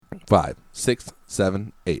5, 6,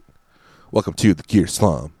 7, 8. Welcome to the Gear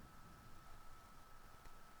Slum,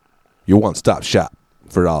 your one-stop shop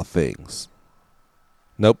for all things.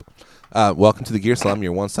 Nope. Welcome to the Gear Slum,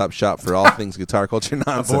 your one-stop shop for all things guitar culture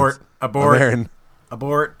nonsense. Abort. I'm Aaron.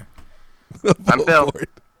 Abort. I'm Phil.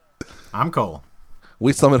 I'm Cole.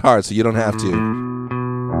 We slum it hard so you don't have to.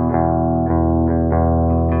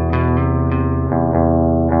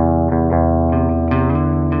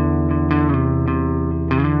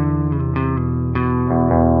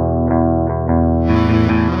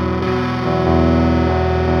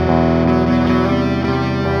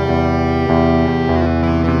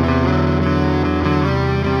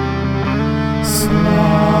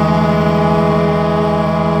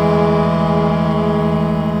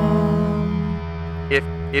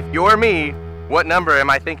 If you're me, what number am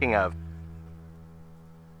I thinking of?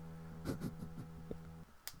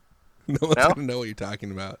 No one's going to know what you're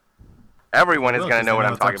talking about. Everyone is going to know what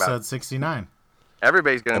I'm talking about. Episode 69.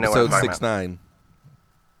 Everybody's going to know what I'm talking Episode 69.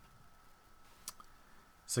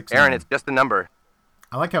 69. Aaron, it's just a number.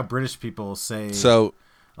 I like how British people say, So,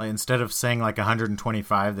 like, instead of saying like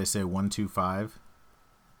 125, they say 125. Have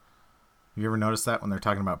you ever noticed that when they're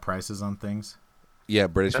talking about prices on things? yeah,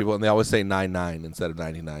 British people, and they always say 99 instead of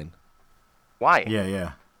 99. Why?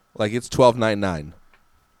 Yeah. Like, it's $12.99.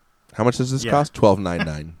 How much does this cost?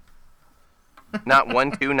 $12.99. Not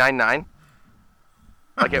 1299?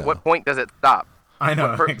 Like, at what point does it stop? I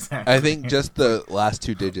know, exactly. I think just the last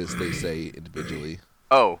two digits they say individually.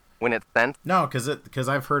 Oh, when it's cents? No, because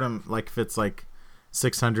I've heard them, like, if it's like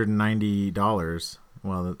 $690,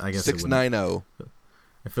 well, I guess 690.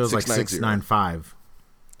 It feels like 695.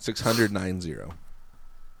 690.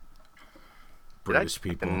 British Did I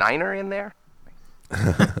people. put the niner in there?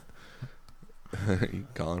 You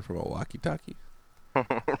calling from a walkie-talkie?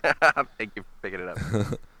 Thank you for picking it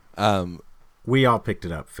up. We all picked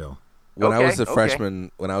it up, Phil. When I was a Okay.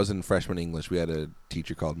 freshman, when I was in freshman English, we had a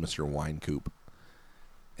teacher called Mr. Winecoop.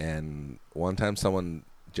 And one time someone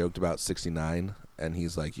joked about 69, and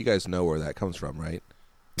he's like, "You guys know where that comes from, right?"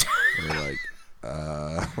 And we're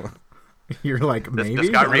like, You're like, maybe? This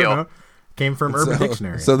got I don't real. know. Came from Urban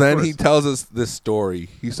Dictionary. So then Of he course. tells us this story.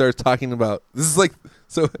 He starts talking about this is like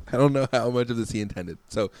so I don't know how much of this he intended.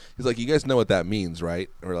 So he's like, "You guys know what that means, right?"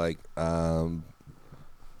 And we're like,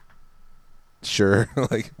 sure.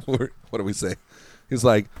 Like, what do we say? He's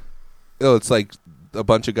like, "Oh, it's like a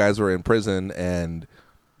bunch of guys were in prison," and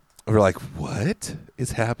we're like, "What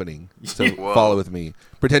is happening?" So Whoa. follow with me.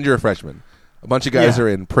 Pretend you're a freshman. A bunch of guys Yeah. are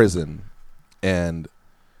in prison, and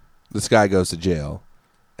this guy goes to jail,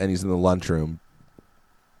 and he's in the lunchroom,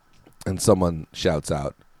 and someone shouts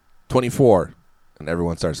out, 24, and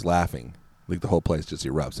everyone starts laughing. Like, the whole place just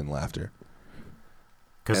erupts in laughter.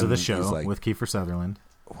 Because of the and show he's like, with Kiefer Sutherland.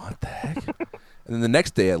 What the heck? And then the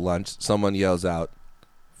next day at lunch, someone yells out,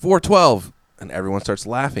 412, and everyone starts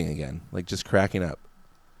laughing again, like just cracking up.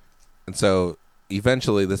 And so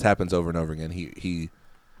eventually this happens over and over again. He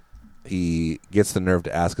gets the nerve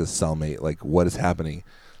to ask his cellmate, like, what is happening?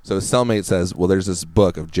 So his cellmate says, well, there's this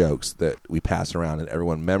book of jokes that we pass around, and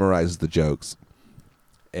everyone memorizes the jokes.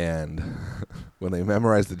 And when they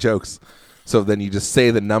memorize the jokes, so then you just say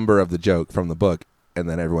the number of the joke from the book, and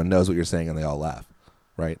then everyone knows what you're saying, and they all laugh.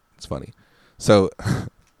 Right? It's funny. So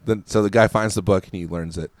the guy finds the book, and he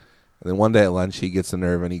learns it. And then one day at lunch, he gets the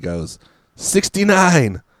nerve, and he goes,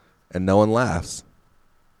 69! And no one laughs.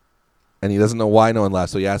 And he doesn't know why no one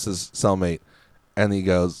laughs, so he asks his cellmate, and he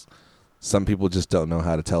goes, some people just don't know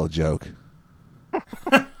how to tell a joke.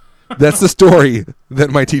 That's the story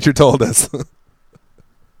that my teacher told us.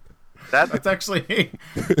 That's That's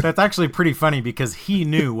actually pretty funny because he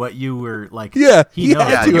knew what you were like. Yeah, he he knows.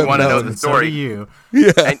 had to you have want to know known. the And so story. do you.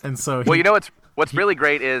 Yeah. And so Well, you know what's really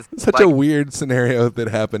great is Such like, a weird scenario that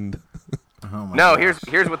happened. oh my No, gosh.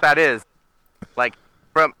 here's what that is. Like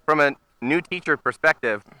from a new teacher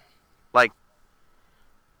perspective, like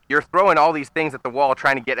you're throwing all these things at the wall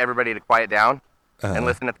trying to get everybody to quiet down and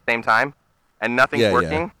listen at the same time, and nothing's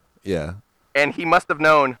working. Yeah. And he must have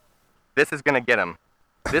known this is going to get him.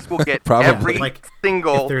 This will get Probably. every Like,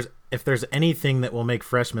 single. If there's anything that will make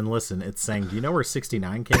freshmen listen, it's saying, "Do you know where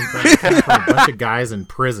 69 came from? It came from a bunch of guys in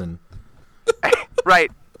prison."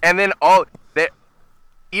 Right. And then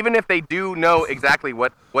even if they do know exactly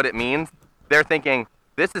what it means, they're thinking,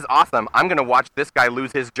 this is awesome. I'm going to watch this guy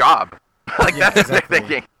lose his job. Like, Yeah, that's what exactly. they're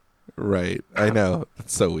thinking. Right. I know.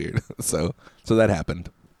 It's so weird. So that happened.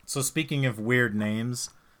 So speaking of weird names,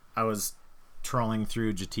 I was trolling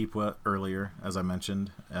through Jatipwa earlier, as I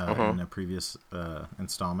mentioned in a previous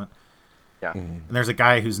installment. Yeah. And there's a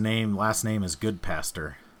guy whose last name is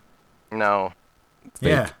Goodpaster. No.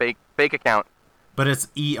 Yeah. Fake account. But it's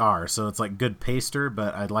ER, so it's like good paster,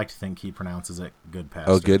 but I'd like to think he pronounces it good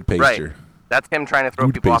pastor. Oh, good paster. Right. That's him trying to throw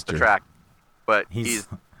Good people off the paster. track. But he's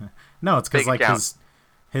No, it's because big like account.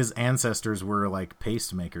 his ancestors were like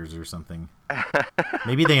pastemakers or something.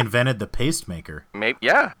 Maybe they invented the pastemaker. maybe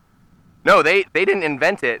yeah. No, they didn't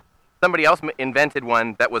invent it. Somebody else invented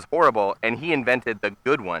one that was horrible, and he invented the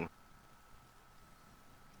good one.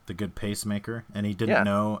 The good pacemaker, and he didn't Yeah.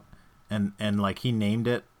 know, and like he named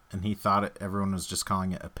it, and he thought everyone was just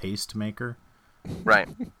calling it a pastemaker. Right.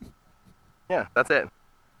 Yeah, that's it.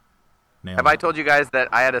 Nailed Have I it. told you guys that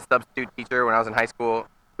I had a substitute teacher when I was in high school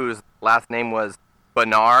whose last name was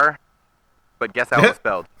Bonar, but guess how it was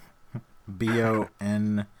spelled?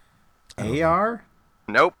 Bonar?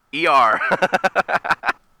 Nope, ER.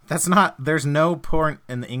 That's not. There's no point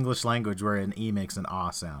in the English language where an e makes an ah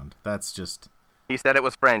sound. That's just He said it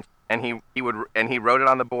was French, and he wrote it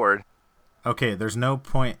on the board. okay. There's no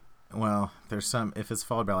point. Well, there's some if it's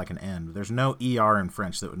followed by like an N. But there's no er in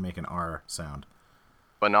French that would make an r sound.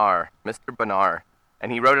 Bonar, Mr. Bonar,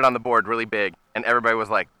 and he wrote it on the board really big, and everybody was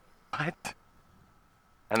like, "What?"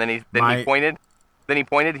 And then he pointed. Then he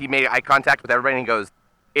pointed. He made eye contact with everybody, and he goes,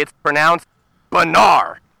 "It's pronounced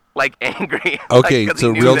Bonar," like angry. Okay, like, 'cause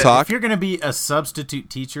so he knew real that- talk. If you're gonna be a substitute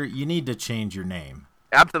teacher, you need to change your name.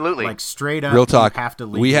 Absolutely. Like straight up. Real talk. You have to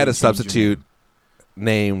We had a legally change your substitute name.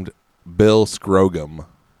 named Bill Scrogum.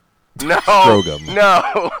 no,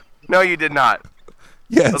 Scrogum. no, you did not.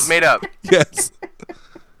 Yes. It was made up. Yes.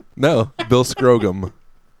 No, Bill Scrogum.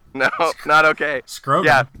 No, not okay. Scrotum.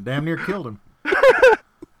 Yeah. Damn near killed him.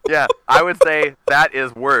 Yeah, I would say that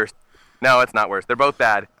is worse. No, it's not worse. They're both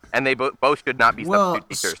bad, and they both should not be Well,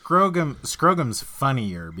 substitute teachers. Scrogum's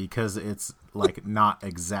funnier because it's like not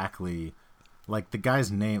exactly like the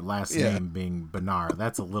guy's last Yeah. name being Benar.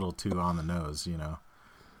 That's a little too on the nose, you know.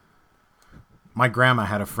 My grandma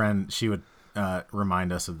had a friend. She would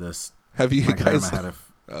remind us of this. Have you My guys? grandma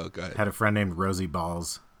Oh, God. had a friend named Rosie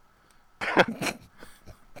Balls. Which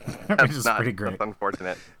That's is not, pretty great. That's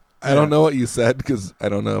unfortunate. I don't know what you said because I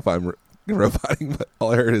don't know if I'm roboting, but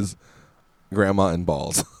all I heard is grandma and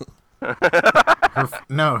balls.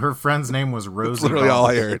 Her friend's name was Rosie. That's literally Balls. all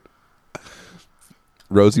I heard.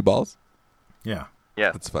 Rosie balls? Yeah,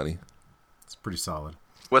 Yeah. That's funny. it's pretty solid.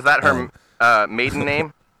 Was that her maiden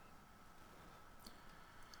name?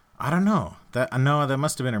 I don't know. That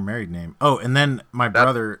must have been her married name. Oh, and then my That's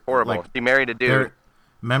brother, horrible. like, She married a dude. their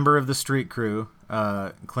member of the street crew,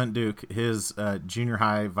 Clint Duke, his junior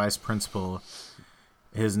high vice principal,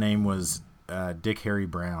 his name was Dick Harry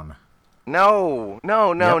Brown. No.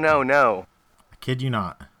 I kid you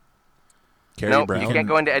not. Carrie Nope, Brown? you can't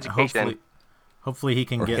go into education. Hopefully he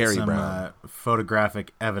can Or get Harry some Brown.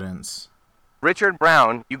 photographic evidence. Richard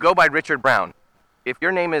Brown. You go by Richard Brown. If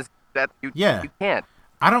your name is that, you can't.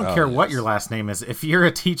 I don't Oh, care what yes. your last name is. If you're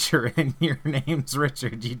a teacher and your name's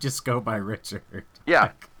Richard, you just go by Richard.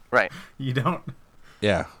 Yeah, right. You don't.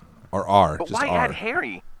 Yeah. Or R. But just why R. add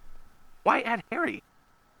Harry? Why add Harry?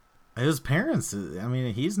 His parents. I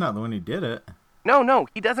mean, he's not the one who did it. No.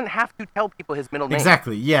 He doesn't have to tell people his middle name.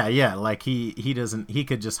 Exactly. Yeah. Like he doesn't. He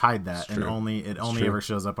could just hide that, It's and true. it only true. ever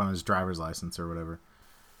shows up on his driver's license or whatever.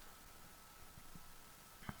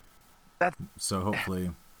 That's So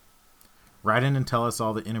hopefully, write in and tell us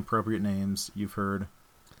all the inappropriate names you've heard.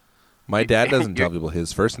 My dad doesn't tell people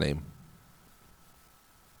his first name.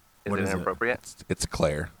 is What it is it? inappropriate? It's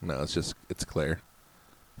Claire. No, it's Claire.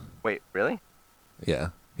 Wait, really? Yeah.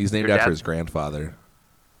 He's named Your after dad- his grandfather.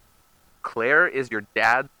 Claire is your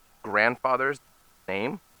dad's grandfather's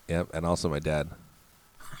name? Yep. And also my dad.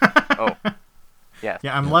 Oh, yes.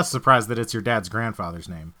 Yeah, I'm less surprised that it's your dad's grandfather's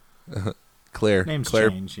name. Claire. Names Claire,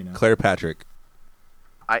 change, you know. Claire Patrick.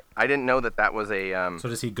 I didn't know that was a So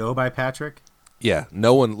does he go by Patrick? Yeah.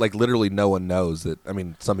 No one, like literally no one knows that. I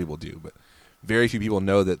mean, some people do, but very few people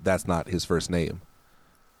know that that's not his first name.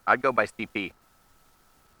 I'd go by CP.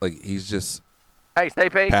 Like he's just Hey,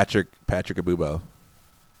 CP. Patrick Abubo.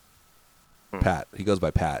 Hmm. Pat. He goes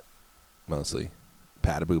by Pat mostly.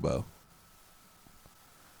 Pat Abubo.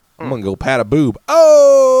 I'm gonna go Pat a boob.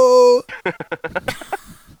 Oh,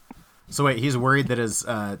 So wait, he's worried that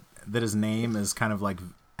his name is kind of like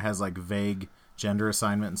has like vague gender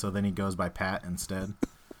assignment, and so then he goes by Pat instead.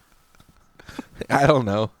 I don't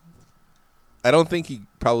know. I don't think he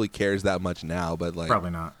probably cares that much now, but like Probably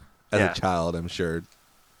not. as Yeah. a child, I'm sure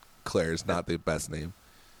Claire's not the best name.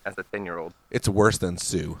 As a 10-year-old. It's worse than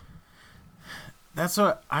Sue. That's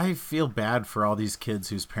what I feel bad for all these kids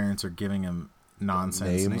whose parents are giving them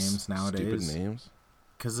nonsense names nowadays. Stupid names.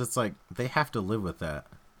 Because it's like they have to live with that.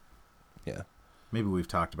 Yeah, Maybe we've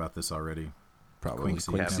talked about this already. probably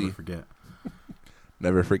Quincy, Quincy. never forget.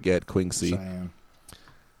 Never forget Quincy. Cheyenne.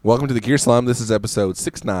 Welcome to the Gear Slum. This is episode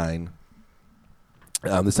 69.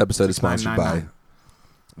 This episode is sponsored by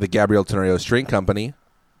the Gabriel Tenorio String Company.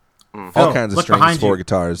 All kinds of strings for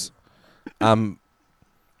guitars. At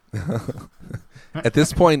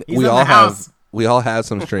this point, we all have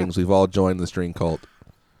some strings. We've all joined the string cult.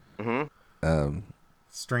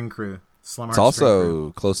 String crew. It's also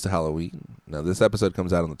close to Halloween. No, this episode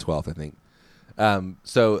comes out on the 12th, I think.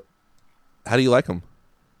 So, how do you like them?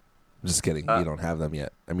 I'm just kidding. You don't have them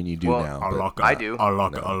yet. I mean, you do now. I do. I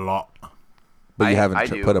like it a lot. But you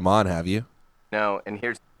haven't put them on, have you? No, and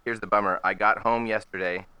here's the bummer. I got home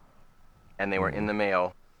yesterday, and they were in the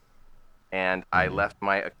mail, and I left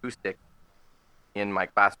my acoustic in my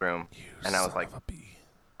classroom, and I was like,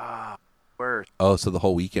 worse. Oh, so the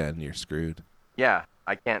whole weekend you're screwed. Yeah,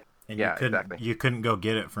 I can't. And exactly. You couldn't go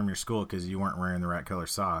get it from your school because you weren't wearing the right color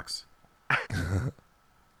socks.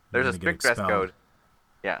 There's a strict dress code.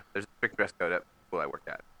 Yeah, there's a strict dress code at the school I work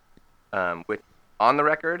at. Which, on the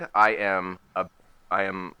record, I am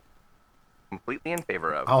completely in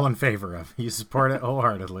favor of. All in favor of. You support it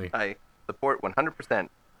wholeheartedly. I support 100%.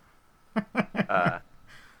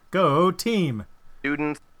 Go team.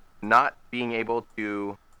 Students not being able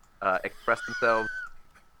to express themselves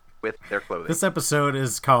with their clothing. This episode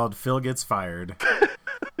is called Phil Gets Fired.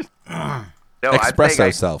 No, express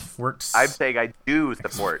yourself. I'm saying I do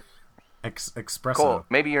support. Espresso. Cole,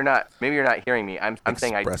 maybe you're not hearing me. I'm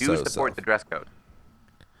saying I do support the dress code.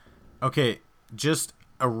 Okay, just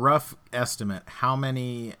a rough estimate. How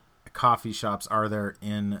many coffee shops are there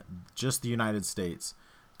in just the United States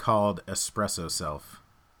called Espresso Self?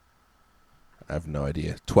 I have no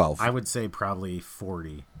idea. 12. I would say probably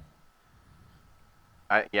 40.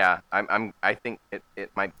 I think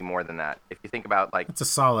it might be more than that. If you think about it's a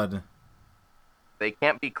solid. They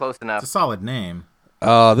can't be close enough. It's a solid name.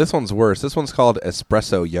 This one's worse. This one's called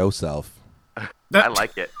Espresso Yourself. I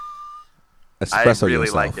like it. Espresso I really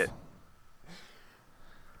Yourself. like it.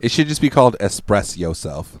 It should just be called Espress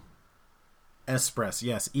Yourself. Espress,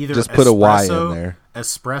 yes. Either just put a Y in there.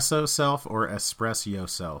 Espresso Self or Espress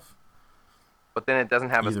Yourself. But then it doesn't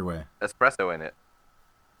have either way espresso in it.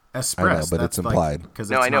 Espress, I know, but it's implied.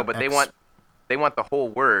 No, I know, but they want the whole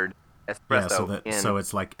word espresso in. So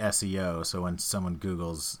it's like SEO. So when someone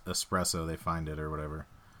Googles espresso, they find it or whatever.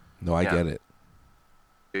 No, I get it.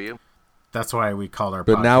 Do you? That's why we called our.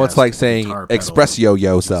 But podcast now it's like saying express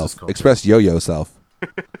yourself. Express yourself.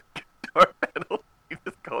 Guitar pedal. You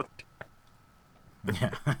just called.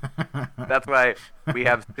 Yeah. That's why we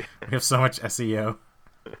have. We have so much SEO.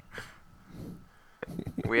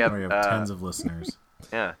 We have tens of listeners.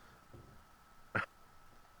 Yeah.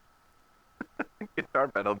 Guitar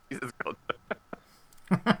pedal. Jesus Christ.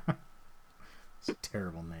 It's a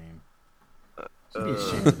terrible name. Should be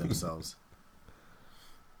ashamed of themselves.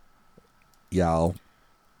 Y'all.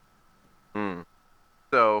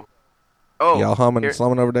 So, y'all humming and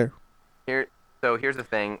slumming over there. So here's the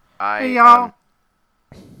thing. Hey, y'all.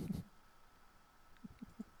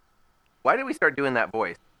 Why did we start doing that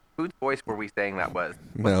voice? Whose voice were we saying that was?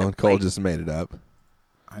 No, Cole just made it up.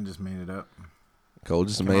 I just made it up. Cole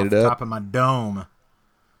just Came made off it up. Top of my dome.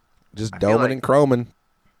 Just doming and chroming.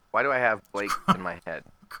 Why do I have Blake in my head?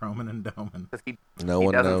 Chroming and doming. Because he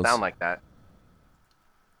one doesn't knows. sound like that.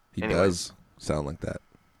 He Anyways. does sound like that.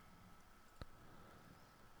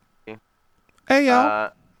 Okay. Hey,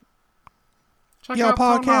 y'all. Check Y'all out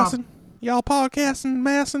Tom Rob. podcasting? Y'all podcasting,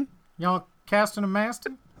 massing? Y'all casting and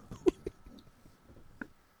masting?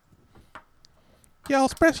 Y'all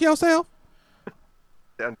express yourself?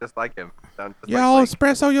 Sound just like him. Y'all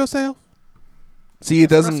espresso yourself? See, it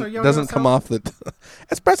doesn't come off the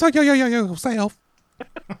espresso yourself.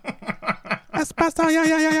 Espresso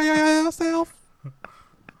yourself.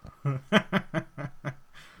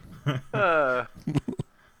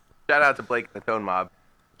 Shout out to Blake and the Tone Mob.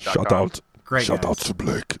 Shout out. Great Shout guys. out to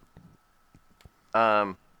Blake.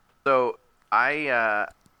 So I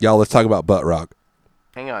Y'all, let's talk about butt rock.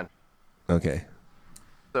 hang on. Okay.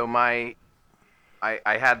 So I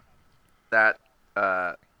had that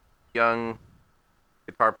young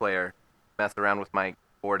guitar player mess around with my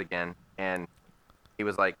board again, and he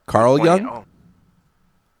was like, Carl pointing- Young?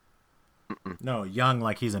 No, young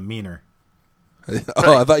like he's a meaner.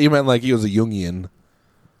 Oh, I thought you meant like he was a Jungian.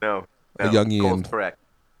 No, A Jungian. Cole's correct.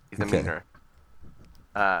 He's a Okay. meaner.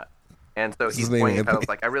 And so What's he's his name, pointing at Anthony? pedals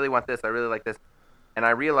like, I really want this, I really like this. And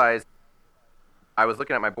I realized I was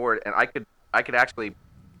looking at my board, and I could actually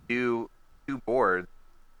do two boards.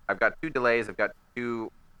 I've got two delays, I've got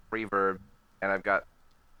two reverbs, and I've got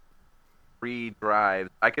 3 drives.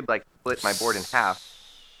 I could like split my board in half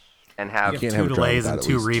and have You can't have have two a drum delays without and at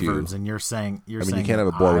two least two. reverbs, and you're saying I mean, you can't have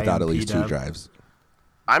a board without at least 2 drives.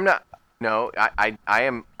 I'm not. No, I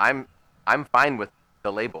am. I'm fine with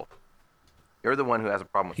the label. You're the one who has a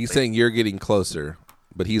problem with. He's the saying you're getting closer,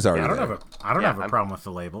 but he's already I don't there. have a problem with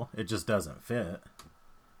the label. It just doesn't fit.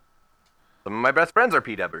 Some of my best friends are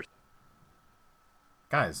P-dubbers.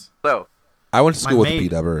 Guys, So I went to school with a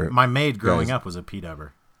P-dubber. My maid growing guys. up was a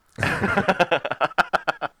P-dubber.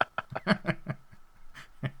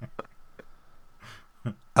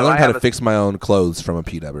 I learned I how have to a- fix my own clothes from a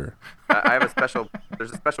P-dubber. I have a special.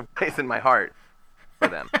 There's a special place in my heart for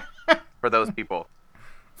them, for those people.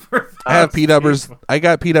 I have P-dubbers. I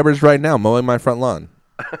got P-dubbers right now mowing my front lawn.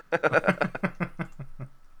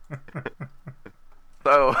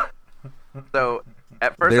 So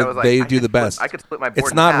at first I was like, they I do could the split- best. I could split my board.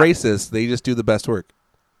 It's in not half. racist. They just do the best work.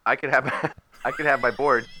 I could have my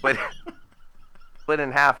board split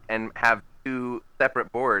in half and have 2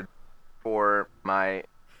 separate boards for my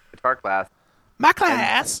guitar class. My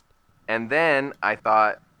class. And then I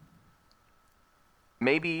thought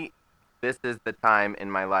maybe this is the time in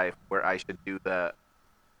my life where I should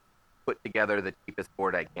put together the cheapest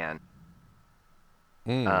board I can.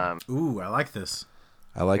 Ooh, I like this.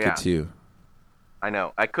 I like yeah. it too. I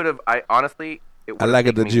know. I honestly, it would I like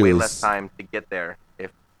it taken the me way juice. less time to get there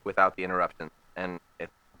without the interruptions.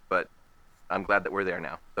 But I'm glad that we're there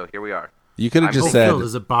now. So here we are. You could have I'm just hoping- said, Phil,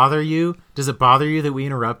 does it bother you? Does it bother you that we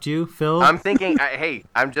interrupt you, Phil? I'm thinking, hey,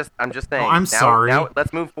 I'm just saying. I'm sorry. Now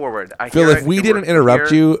let's move forward. Phil, if we didn't interrupt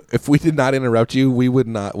here, you, if we did not interrupt you, we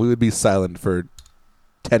would be silent for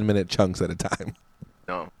 10-minute chunks at a time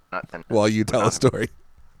No, not 10. while you tell a story.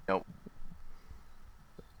 Nope.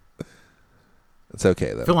 It's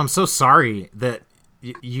okay though. Phil, I'm so sorry that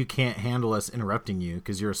you can't handle us interrupting you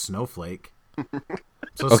because you're a snowflake.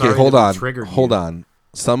 So Okay, sorry hold that we on. triggered Hold you. on.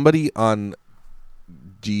 Somebody on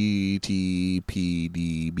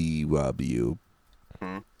GTPDBW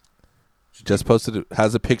just posted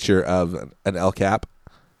has a picture of an El Cap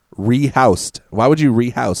rehoused. Why would you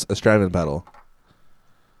rehouse a Strymon pedal?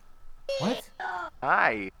 What?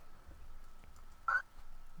 Hi.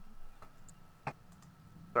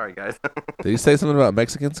 Sorry, guys. Did he say something about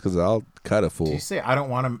Mexicans? Because I'll cut a Did fool. he say I don't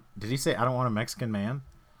want a? Did he say I don't want a Mexican man?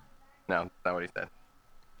 No, that's not what he said.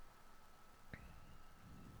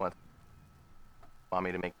 Want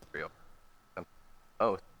me to make this real?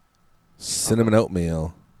 Oh, Cinnamon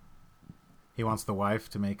oatmeal. He wants the wife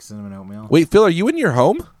to make cinnamon oatmeal. Wait, Phil, are you in your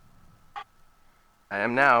home? I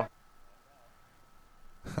am now.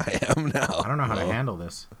 I am now. I don't know how to handle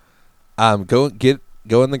this.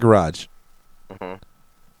 Go in the garage. Mhm.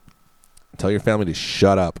 Tell your family to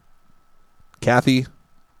shut up. Kathy,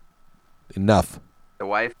 enough. The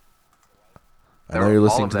wife I know you're All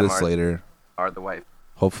listening of to them this are- later. are the wife.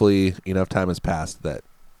 Hopefully, enough time has passed that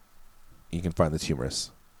you can find this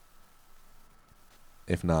humorous.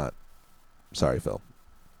 If not, sorry, Phil.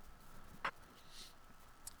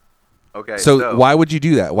 Okay. So why would you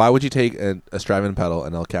do that? Why would you take a Strymon pedal,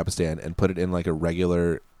 an El Capistan, and put it in like a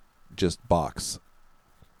regular just box?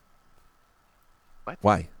 What?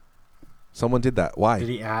 Why? Someone did that. Why? Did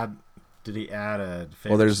he add a favorite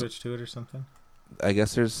Well, there's- switch to it or something? I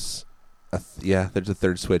guess there's there's a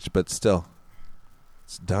third switch, but still,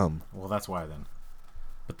 it's dumb. Well, that's why then.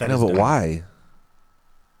 But I that know, is but dumb. why?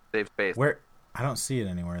 Save space. Where? I don't see it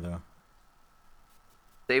anywhere though.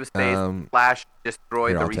 Save space. Um, Slash destroy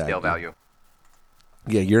here, the I'll tag resale you. value.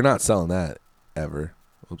 Yeah, you're not selling that ever.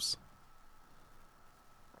 Oops.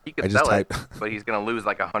 He I could just sell it, typed- but he's gonna lose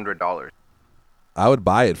like $100. I would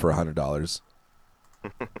buy it for $100.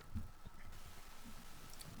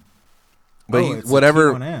 But it's a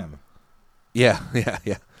whatever. T1M. Yeah.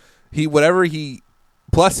 He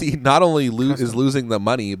plus he not only is losing the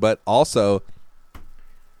money, but also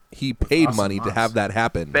he paid Awesome money to mods. have that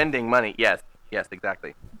happen. Spending money. Yes,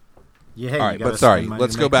 exactly. Yeah, hey, All you right, gotta but sorry. spend money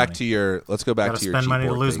Let's to go make back money. to your. Let's go back Gotta to your spend money to cheap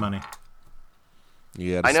board lose thing. money.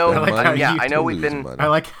 You gotta I know- spend I like money how I know to we've lose been- money. I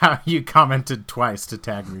like how you commented twice to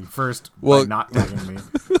tag me. First, Well- by not tagging me.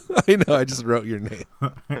 I know. I just wrote your name.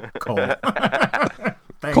 Cole.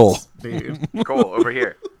 Thanks, Cole. dude. Cole, over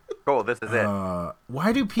here. Cole, this is it.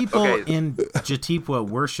 Why do people Okay. in Jatipwa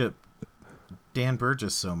worship Dan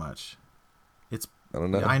Burgess so much? It's I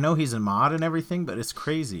don't know. I know he's a mod and everything, but it's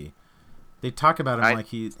crazy. They talk about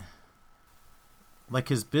him like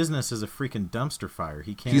his business is a freaking dumpster fire.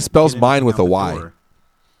 He can't. He spells get mine anything with out a the Y. door.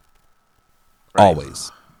 Right.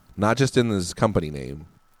 Always, not just in his company name.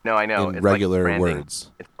 No, I know. in It's regular like branding.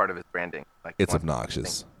 words. It's part of his branding. Like It's one-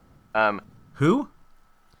 obnoxious. Who?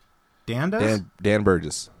 Dan does. Dan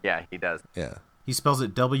Burgess. Yeah, he does. Yeah. He spells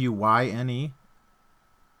it WYNE.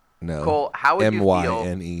 No. Cole, how would you feel?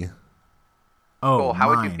 MYNE. Oh, Cole, how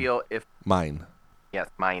would you mine. feel if? Mine. Yes,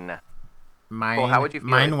 mine. Mine, how would you feel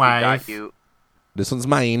mine if we wife. got you This one's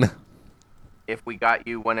mine. if we got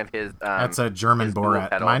you one of his? That's a German his dual Borat.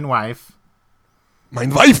 pedal? Mine wife. Mine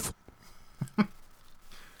wife.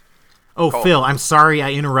 Oh, Cole. Phil, I'm sorry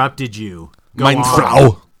I interrupted you. Go Mine on.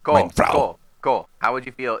 Frau. Cole, Mine Frau. Cole. How would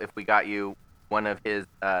you feel if we got you one of his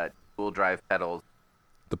dual drive pedals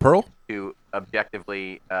The Pearl? to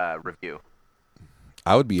objectively review?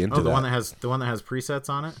 I would be into Oh, the that. one that has presets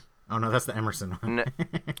on it. Oh no, that's the Emerson one. N-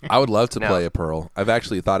 I would love to No. play a Pearl. I've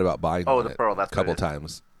actually thought about buying Oh, one the Pearl, that's a what couple it is.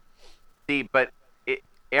 times. See, but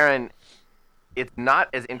Aaron, it's not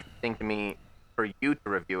as interesting to me for you to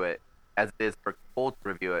review it as it is for Cole to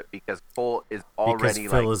review it because Cole is Because already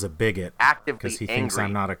Phil like is a bigot. actively Because he angry.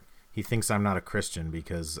 thinks I'm not a Christian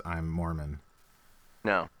because I'm Mormon.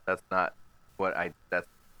 No, that's not what I. That's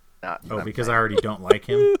not. what Oh, I'm because I saying. already don't like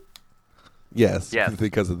him. Yes, Yes.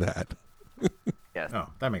 because of that. Yes, Oh,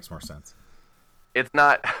 that makes more sense. it's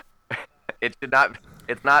not. It should not.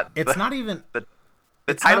 It's not. It's not even. The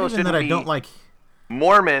It's title not even shouldn't that I be don't like.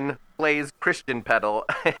 Mormon plays Christian pedal.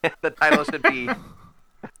 The title should be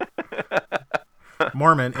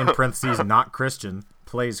Mormon in parentheses not Christian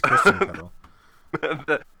plays Christian pedal.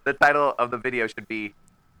 the title of the video should be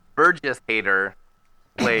Burgess hater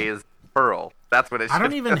plays Pearl. That's what it should. I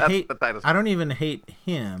don't even that's hate. The title. I don't even hate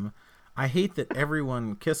him. I hate that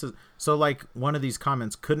everyone kisses. So like one of these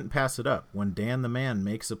comments couldn't pass it up when Dan the Man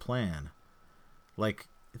makes a plan. Like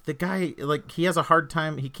the guy, like he has a hard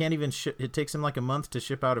time. He can't even ship. It takes him like a month to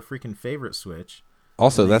ship out a freaking favorite Switch.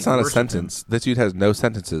 Also, that's not a worship him. sentence. This dude has no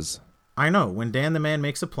sentences. I know. When Dan the Man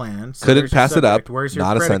makes a plan, so Couldn't there's your pass it up. subject. Where's your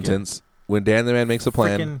Not a predicate? sentence. When Dan the Man makes a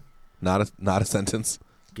plan, Freaking not a sentence.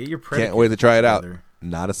 get your predicate. Can't wait to try it out. together.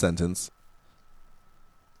 Not a sentence.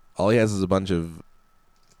 All he has is a bunch of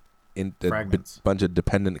Fragments. bunch of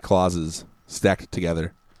dependent clauses stacked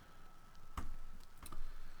together.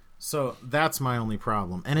 So that's my only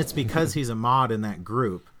problem, and it's because he's a mod in that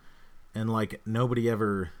group, and like nobody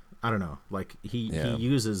ever. I don't know. Like he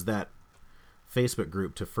uses that Facebook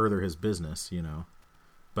group to further his business, you know,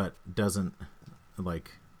 but doesn't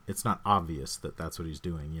like. It's not obvious that that's what he's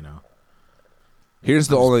doing, you know. Here's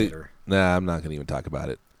the I'm just only. bitter. Nah, I'm not going to even talk about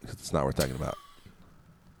it because it's not worth talking about.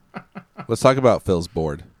 Let's talk about Phil's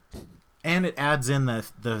board. And it adds in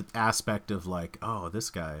the aspect of like, oh, this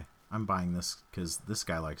guy, I'm buying this because this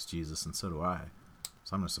guy likes Jesus and so do I,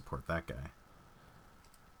 so I'm going to support that guy.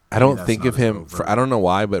 I don't that's think not of as him. overt. I don't know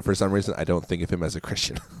why, but for some reason, I don't think of him as a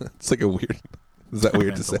Christian. It's like a weird. Is that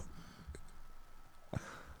weird to say?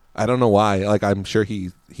 I don't know why. Like I'm sure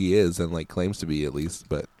he is and like claims to be at least,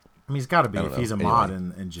 but I mean, he's got to be I don't if know. he's a Anyway. mod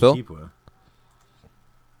in Phil? Jatipwa.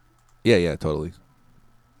 yeah, totally.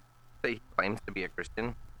 Say he claims to be a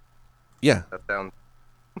Christian. Yeah. That sounds.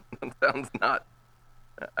 That sounds not.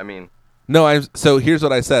 I mean, No, so here's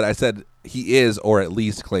what I said. I said he is, or at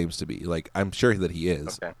least claims to be. Like I'm sure that he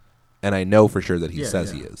is, okay, and I know for sure that he Yeah,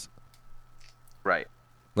 says yeah. he is. right.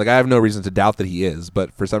 Like I have no reason to doubt that he is,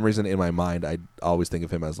 but for some reason in my mind, I always think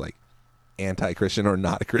of him as like anti-Christian or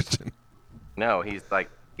not a Christian, No, he's like.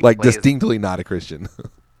 He like plays- distinctly not a Christian.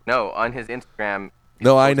 No, on his Instagram. he's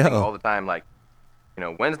No, I posting know. all the time, like,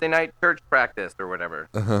 Wednesday night church practice or whatever.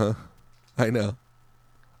 I know.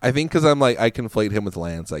 I think because I'm like I conflate him with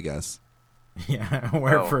Lance, I guess. Yeah,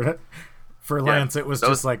 where Oh. for Lance it was those-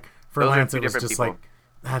 just like for those are Lance two it was different just people.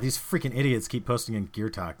 like these freaking idiots keep posting in Gear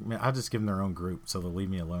Talk. Man, I'll just give them their own group so they'll leave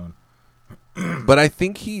me alone. But I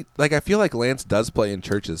think I feel like Lance does play in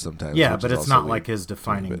churches sometimes. Yeah, which but is it's also not weird. like his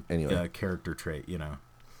defining But anyway. character trait, you know.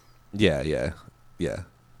 Yeah.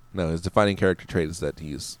 No, his defining character trait is that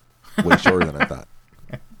he's way shorter than I thought.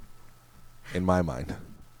 In my mind.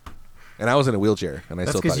 And I was in a wheelchair, and I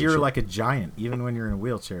That's still thought because he you're was like a giant, even when you're in a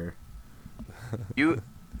wheelchair.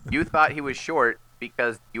 You thought he was short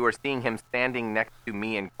because you were seeing him standing next to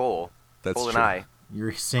me and Cole. That's Cole true. and I.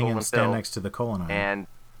 You're seeing him Colin stand Phil. next to the colon eye. And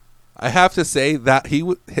I have to say that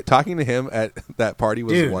talking to him at that party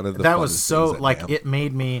was Dude, one of the that funnest was so things at like NAMM. it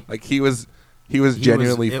made me. Like he was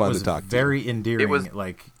genuinely it fun was to talk to. very endearing. It was-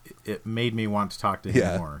 like it made me want to talk to him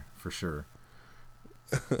Yeah. more for sure.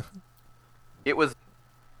 it was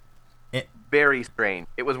It- very strange.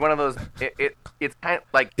 It was one of those. It's kind of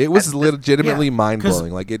like It was at this- legitimately mind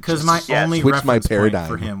blowing. Like it because just my Yeah, only switched my reference paradigm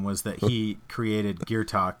point for him was that he created Gear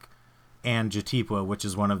Talk and Jatipwa, which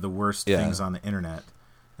is one of the worst Yeah. things on the internet.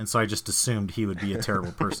 And so I just assumed he would be a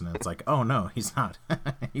terrible person. And it's like, oh no, he's not.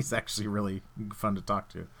 He's actually really fun to talk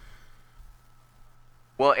to.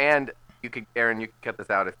 Well, and Aaron, you could cut this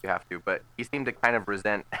out if you have to, but he seemed to kind of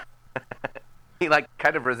resent. He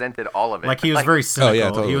kind of resented all of it. Like he was very cynical. yeah,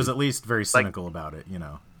 totally. He was at least very cynical about it, you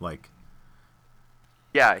know. Like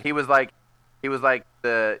Yeah, he was like, he was like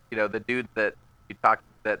the dude that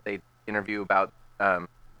they interview about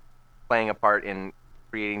playing a part in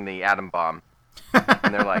creating the atom bomb.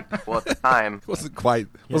 And they're like, well, at the time, wasn't quite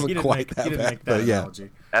that bad. But yeah,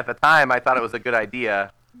 at the time, I thought it was a good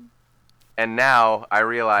idea, and now I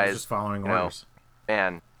realize, just following orders.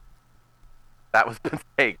 Man, that was a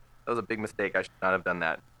mistake. That was a big mistake. I should not have done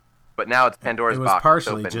that. But now it's Pandora's box. It was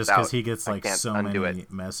partially just because he gets like so many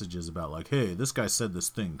messages about like, hey, this guy said this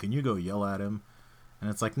thing. Can you go yell at him? And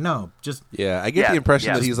it's like, no, just I get the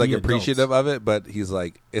impression that he's like adults. appreciative of it, but he's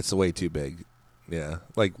like, it's way too big. Yeah,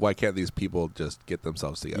 like why can't these people just get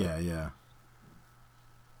themselves together? Yeah.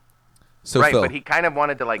 So right, Phil, but he kind of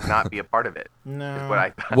wanted to like not be a part of it. No. Is what I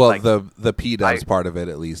thought. well, like, the P Dubs part of it,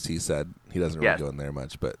 at least he said he doesn't really go in there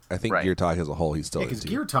much. But I think Right. Gear Talk as a whole, he's still because into.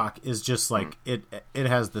 Gear Talk is just like it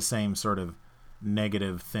has the same sort of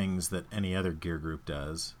negative things that any other gear group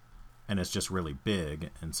does, and it's just really big,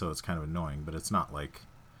 and so it's kind of annoying. But it's not like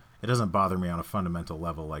it doesn't bother me on a fundamental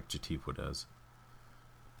level like Jatipo does.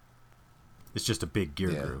 It's just a big gear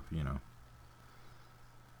group, you know.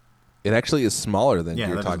 It actually is smaller than Gear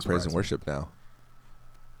that Talk doesn't Praise surprise and me. Worship now.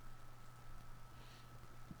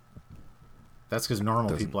 That's because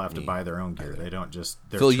normal Doesn't people have to mean buy their own gear. They don't just.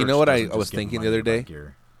 Their Phil, you church know what I doesn't just was give them thinking the money other to buy day?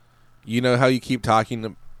 gear. You know how you keep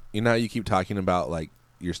talking. You know how you keep talking about like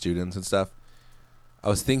your students and stuff. I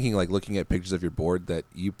was thinking, like looking at pictures of your board, that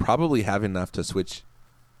you probably have enough to switch.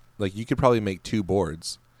 Like you could probably make 2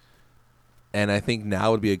 boards. And I think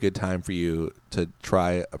now would be a good time for you to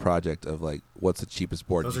try a project of like, what's the cheapest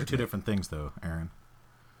board? Those you are can 2 make. different things, though, Aaron.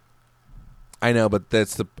 I know, but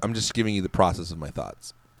I'm just giving you the process of my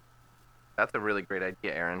thoughts, that's a really great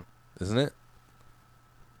idea, Aaron. isn't it?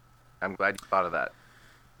 I'm glad you thought of that.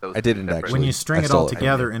 Those I didn't separate- actually. When you string I it all stole it.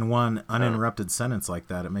 together in one uninterrupted sentence like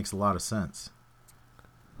that, it makes a lot of sense.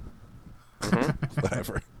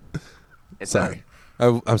 Whatever. It's Sorry.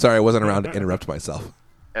 I'm sorry. I wasn't around to interrupt myself.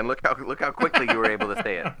 And look how quickly you were able to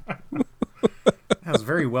say it. That was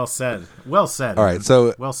very well said. Well said. All right, Aaron.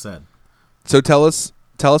 so- well said. So tell us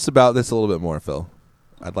about this a little bit more, Phil.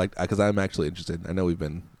 I'd like, because I'm actually interested. I know we've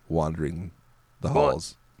been wandering the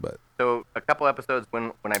halls, but So a couple episodes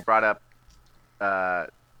when I brought up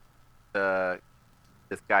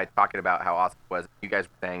this guy talking about how awesome it was, you guys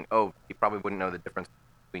were saying, oh, he probably wouldn't know the difference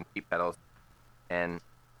between cheap pedals and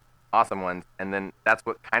awesome ones. And then that's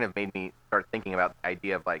what kind of made me start thinking about the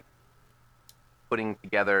idea of like putting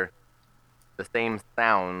together the same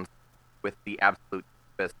sounds with the absolute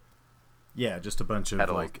cheapest. Yeah, just a bunch of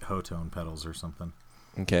Pedals. like Hotone pedals or something.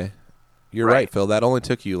 okay. You're Right. right, Phil. That only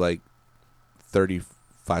took you like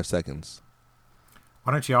 35 seconds.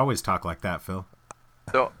 Why don't you always talk like that, Phil?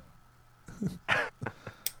 So,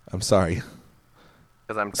 I'm sorry.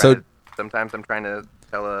 because So- sometimes I'm trying to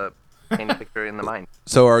tell a paint a picture in the mind.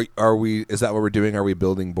 So are we? Is that what we're doing? Are we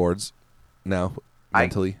building boards now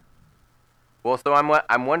mentally? Well, so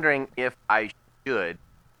I'm wondering if I should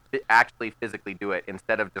actually physically do it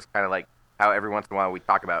instead of just kind of like how every once in a while we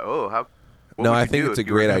talk about, what No, would I you think do it's a if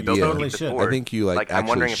you were great gonna build idea. a Totally cheapest should. board? I think you like I'm actually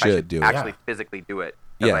wondering if I should should do it. actually Yeah. physically do it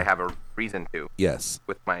because Yeah. I have a reason to Yes.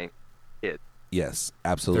 with my kids. Yes.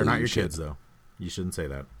 Absolutely. They're not you your should. kids, though. You shouldn't say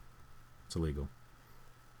that. It's illegal.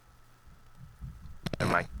 And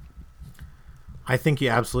my I think you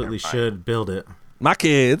absolutely They're fine. should build it. My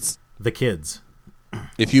kids. The kids.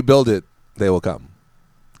 If you build it, they will come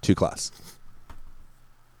to class.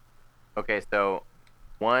 okay, so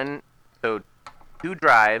 2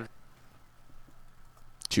 drives.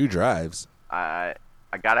 2 drives. I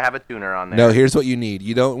gotta have a tuner on there. No, here's what you need.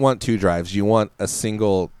 You don't want 2 drives. You want a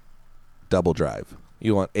single double drive.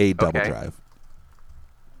 You want a double Okay. drive.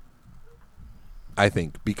 I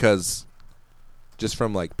think because just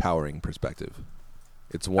from like powering perspective,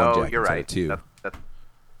 it's one Oh, jack you're instead right. of 2.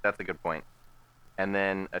 That's a good point. And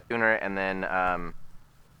then a tuner, and then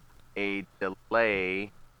a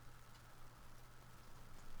delay,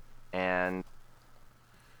 and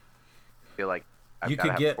I feel like I've You gotta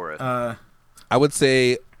could have get. chorus. I would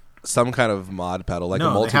say some kind of mod pedal, like a No,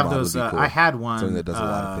 they multi have mod those. would be cool. I had one. Something that does a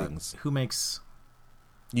lot of things. Who makes?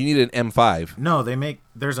 You need an M5. No, they make.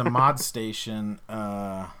 There's a mod station.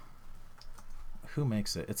 Who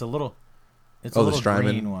makes it? It's a little. It's Oh, a the little Strymon?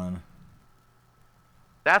 green one.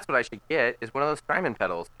 That's what I should get, is one of those Strymon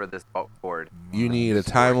pedals for this board. You need a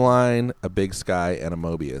timeline, a Big Sky, and a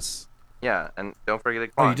Mobius, Yeah, and don't forget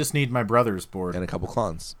the Oh, you clock. just need my brother's board. and a couple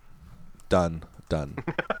clones. Done.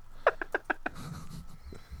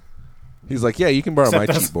 He's like, yeah, you can borrow Except my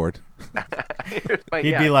that's- cheap board.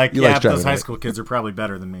 He'd be like, You yeah, like those Strymon, high right? school kids are probably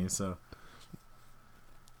better than me. So.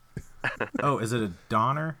 Oh, is it a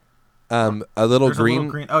Donner? A little There's green. a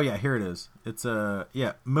little green. Oh yeah, here it is. It's a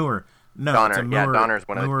Mooer. No, Donner. it's a Yeah, Mooer, Donner's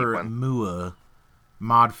one of the cheap ones. Mooer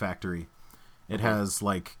mod factory. It has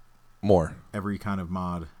like More. every kind of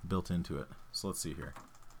mod built into it. So let's see here.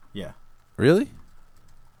 Yeah, Really?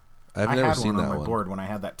 I've I never had seen one that on my one. board when I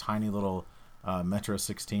had that tiny little Metro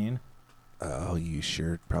 16. Oh, you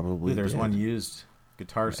sure probably Ooh, there's did. one used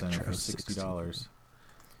Guitar Center Metro for $60.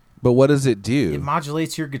 But what does it do? It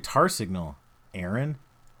modulates your guitar signal, Aaron.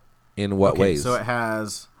 In what ways? So it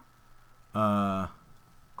has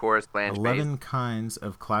Chorus, flange, 11 bass. kinds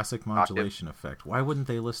of classic modulation effect. Why wouldn't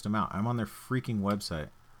they list them out? I'm on their freaking website.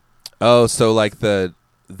 Oh, so like the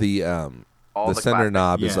All center classic.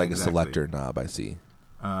 knob is Yeah, like exactly. a selector knob. I see.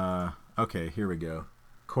 Okay, here we go.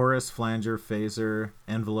 Chorus, flanger, phaser,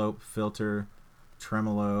 envelope, filter,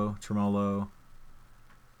 tremolo,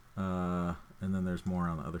 and then there's more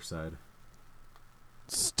on the other side.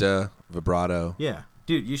 Vibrato. Yeah,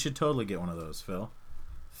 dude, you should totally get one of those, Phil.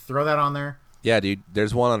 Throw that on there. Yeah, dude.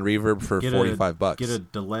 There's one on Reverb for $45. Get a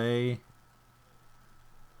delay.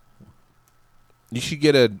 You should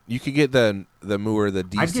get You could get the Mooer, the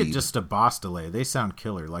DC. I'd get just a Boss delay. They sound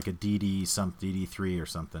killer, like a DD3 or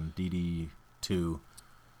something, DD2.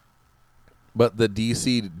 But the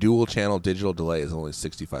DC dual channel digital delay is only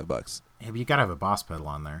 $65, Yeah, but you gotta have a Boss pedal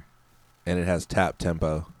on there. and it has tap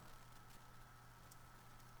tempo.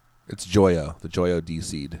 It's Joyo, the Joyo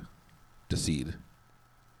Deseed.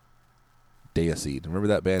 Deicide. Remember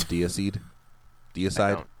that band Deicide?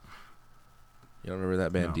 Deicide? don't. You don't remember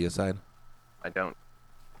that band No. Deicide? I don't.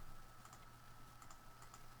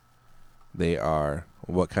 They are.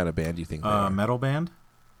 What kind of band do you think they are? Metal band,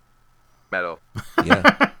 Metal.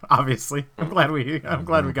 Yeah. obviously. I'm glad we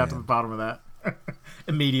got to the bottom of that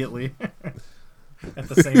immediately at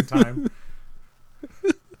the same time.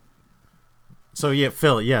 So yeah,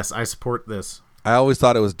 Phil, yes, I support this. I always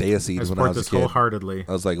thought it was I Deicide when I support was a this kid. wholeheartedly.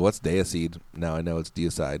 I was like, what's Deicide? Now I know it's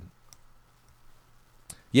Deicide.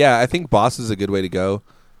 Yeah, I think Boss is a good way to go.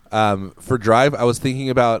 For drive, I was thinking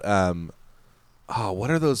about, what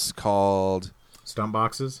are those called? Stump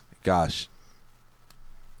boxes. Gosh.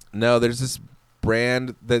 No, there's this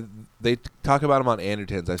brand that they talk about them on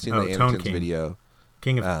Andertons. I've seen Oh, the Tone Andertons King. video.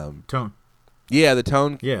 King of Tone. Yeah, the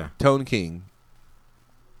Tone Yeah. Tone King.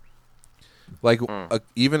 Like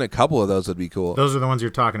even a couple of those would be cool Those are the ones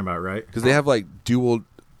you're talking about, right? because they have like dual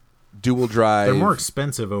drive. They're more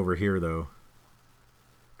expensive over here, though.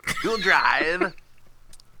 Dual drive.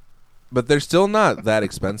 But they're still not that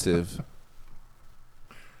expensive.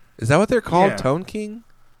 Is that what they're called? Yeah. Tone King?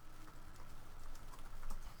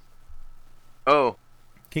 Oh,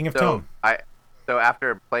 King of so Tone. so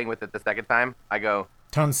after playing with it the second time, I go,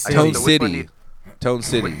 Tone City. Tone So which one do City. you- Tone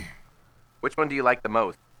City. which one do you like the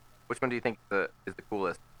most? Which one do you think is the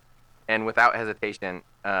coolest? And without hesitation,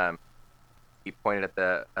 he pointed at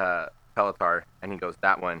the Pelotar and he goes,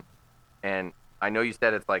 that one. And I know you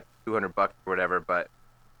said it's like $200 or whatever, but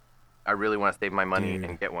I really want to save my money Dude.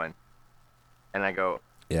 and get one. And I go,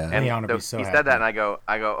 Yeah. and He ought to be so he happy. said that, and I go,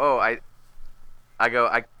 oh, I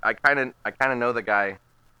kind of know the guy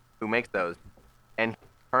who makes those, and he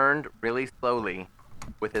turned really slowly,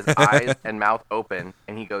 with his eyes and mouth open,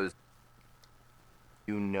 and he goes,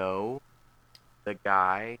 "You know, the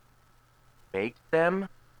guy makes them,"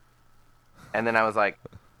 and then I was like,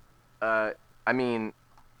 I mean,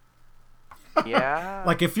 yeah,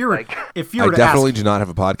 Like if you were like, if you I were to definitely ask, do not have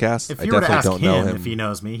a podcast. if I you were to definitely ask don't know him. if he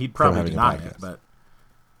knows me, he'd probably having a deny podcast. it. But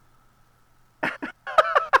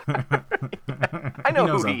I know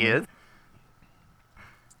knows who of he me. is.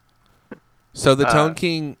 So the Tone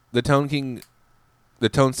King, the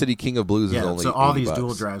Tone City King of Blues is yeah, only so all $80. these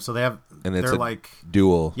dual drives, so they have, And it's they're a like,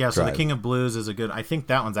 dual. yeah. So drive. the King of Blues is a good. I think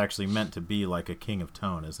that one's actually meant to be like a King of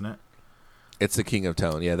Tone, isn't it? It's the King of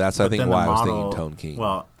Tone. Yeah, that's I But think then why the I was model, thinking Tone King.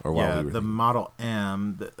 Well, or why yeah, we were the thinking. Model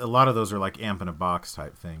M. A lot of those are like amp in a box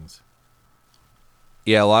type things.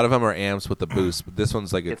 Yeah, a lot of them are amps with the boost, but this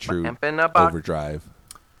one's like a It's my true amp in a box. overdrive.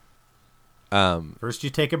 First, you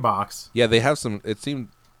take a box. Yeah, they have some.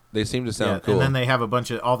 They seem to sound cool. And then they have a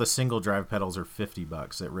bunch of all the single drive pedals are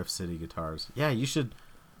 $50 at Riff City Guitars. Yeah, you should.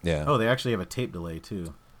 yeah. Oh, they actually have a tape delay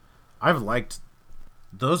too. I've liked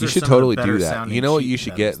those. You are should some totally of the better do that. sounding You know what cheap you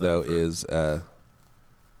should pedals, get though for- is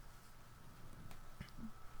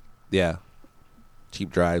yeah,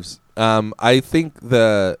 cheap drives. I think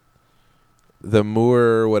the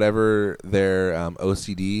Mooer whatever their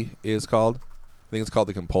OCD is called. I think it's called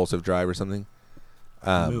the compulsive drive or something.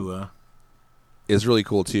 Mua. Is really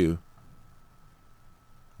cool too.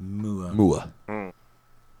 Mua. Mua.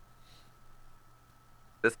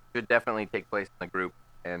 This should definitely take place in the group,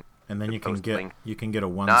 and And then you can post get link. a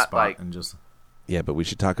one Not spot like- and just. Yeah, but we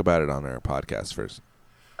should talk about it on our podcast first.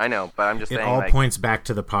 I know, but I'm just It saying. all like, points back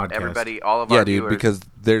to the podcast. everybody, all of Yeah, our dude, viewers, because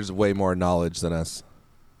there's way more knowledge than us.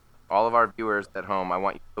 all of our viewers at home, I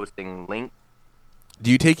want you posting links. Do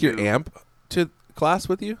you take your to- amp to class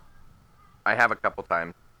with you? I have a couple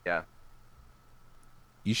times. Yeah.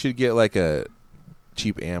 You should get like a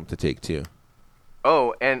cheap amp to take too.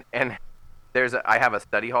 Oh, and I have a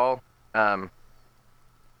study hall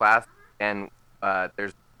class, and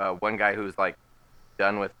there's one guy who's like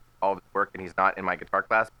done with all of his work, and he's not in my guitar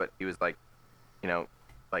class, but he was like,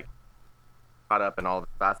 like caught up in all of the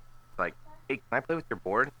class. Like, hey, can I play with your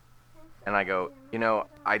board? And I go,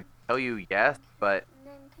 I tell you yes, but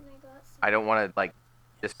I don't want to like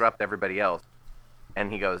disrupt everybody else.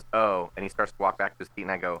 And he goes, oh, and he starts to walk back to his seat,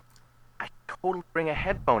 and I go, I totally bring a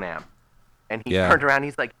headphone amp. And he turned around, and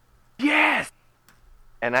he's like, yes!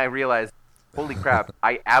 And I realized, holy crap,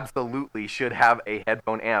 I absolutely should have a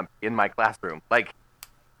headphone amp in my classroom. Like,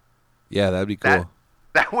 Yeah, that'd be cool.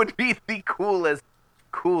 that would be the coolest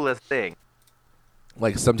thing.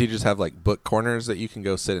 Like some teachers have like book corners that you can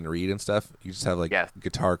go sit and read and stuff. You just have like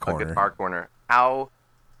guitar corner. A guitar corner. How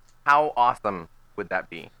awesome would that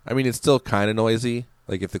be? I mean, it's still kind of noisy.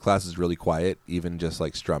 Like if the class is really quiet, even just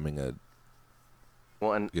like strumming a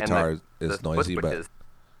guitar is noisy. But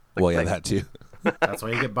well, yeah, that too. That's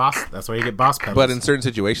why you get boss. That's why you get boss pedals. But in certain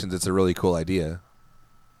situations, it's a really cool idea.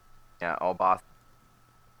 Yeah, all boss.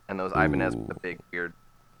 And those Ibanez with the big weird.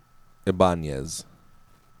 Ibanez.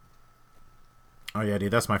 Oh yeah,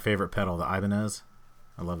 dude, that's my favorite pedal, the Ibanez.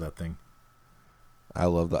 I love that thing. I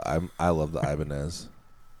love the Ibanez.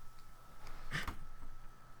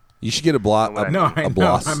 You should get a block. No, I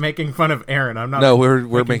know. I'm making fun of Aaron. I'm not. No, we're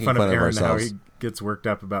making fun of Aaron ourselves. How he gets worked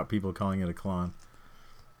up about people calling it a clon.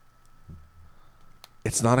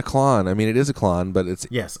 It's not a clon. I mean, it is a clon, but it's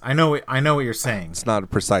yes. I know what you're saying. It's not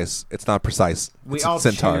precise. It's not precise. We all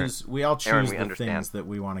Centaur. choose Aaron, the things that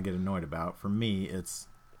we want to get annoyed about. For me, it's.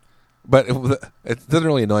 But it doesn't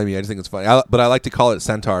really annoy me. I just think it's funny. But I like to call it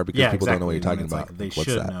Centaur because people don't know what you're talking about. Like, they What's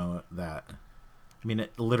should that? know that. I mean,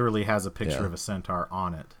 it literally has a picture of a centaur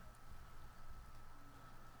on it.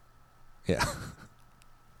 Yeah.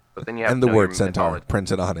 But then you have and the to know word your Centaur mythology.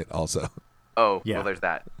 printed on it also. Oh, yeah. well, there's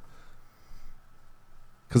that.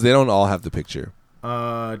 Because they don't all have the picture.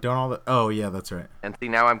 Don't all the... Oh, yeah, that's right. And see,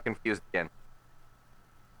 now I'm confused again.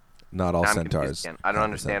 Not all Now I'm centaurs. confused again. I don't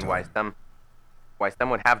understand why some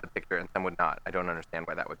would have the picture and some would not. I don't understand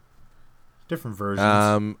why that would. Different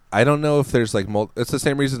versions. I don't know if there's like it's the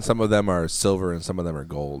same reason some of them are silver and some of them are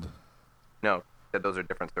gold. No, that those are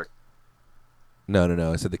different circuits.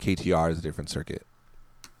 No. I said the KTR is a different circuit.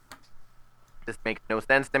 This makes no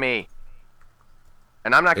sense to me.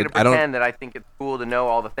 And I'm not going to pretend that I think it's cool to know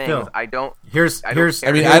all the things. Phil, I don't. Here's. I here's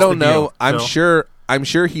don't the know. deal, I'm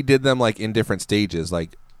sure he did them like in different stages.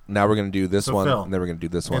 Like now we're going to do this one, Phil, and then we're going to do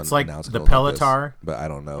this one. it's like and now the gonna look Pelotar. This, but I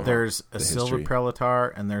don't know. There's a silver history.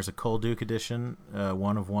 Pelotar, and there's a Cold Duke edition,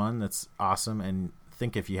 one of one. That's awesome. And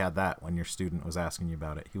think if you had that when your student was asking you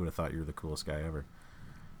about it, he would have thought you were the coolest guy ever.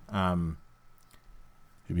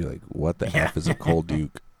 He'd be like, "What the F is a Cold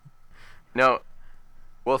Duke?" No.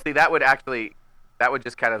 Well, see, that would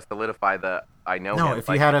just kind of solidify the I know. No, him. if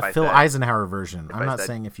Like, you had if a I Phil said- Eisenhower version. I'm I not said,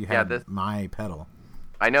 saying if you yeah, had my pedal.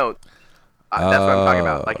 I know. That's what I'm talking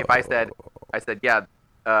about. Like if I said, yeah,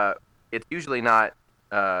 it's usually not,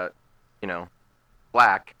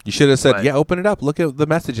 black. You should have said, But- "Yeah, open it up. Look at the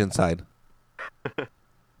message inside."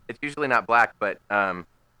 It's usually not black, but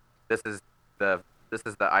this is the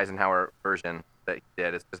Eisenhower version that he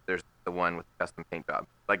did. It's just there's the one with the custom paint job.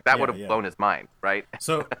 Like that would have blown his mind, right?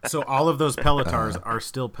 So all of those Pelotars are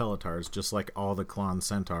still Pelotars, just like all the Klon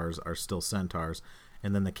Centaurs are still Centaurs.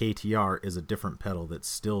 And then the KTR is a different pedal that's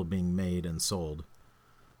still being made and sold.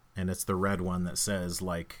 And it's the red one that says,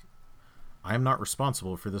 like, I am not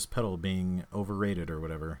responsible for this pedal being overrated or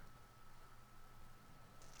whatever.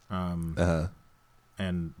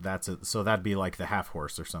 And that's it. So that'd be like the Half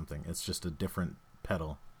Horse or something. It's just a different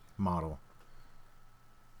pedal model.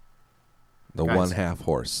 The Guys, 1/2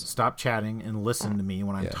 horse. Stop chatting and listen to me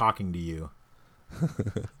when I'm talking to you.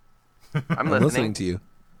 I'm listening to you.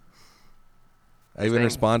 I even saying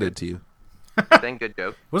responded to you. Saying good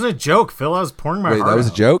joke. It was a joke, Phil. I was pouring my Wait, heart that was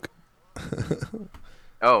a out. joke?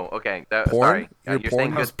 Oh, okay. Porn? Sorry. You're You're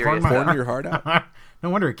saying porn? good serious. Pouring your heart out? No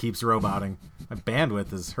wonder it keeps roboting. My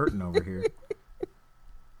bandwidth is hurting over here.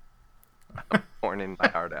 Pouring my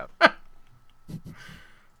heart out.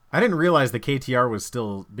 I didn't realize the KTR was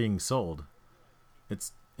still being sold.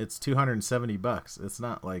 It's $270. It's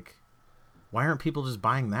not like, why aren't people just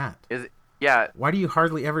buying that? Is it? Yeah. Why do you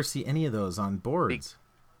hardly ever see any of those on boards?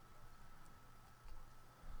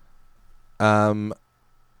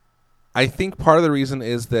 I think part of the reason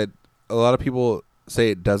is that a lot of people say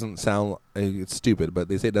it doesn't sound. It's stupid, but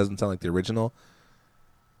they say it doesn't sound like the original.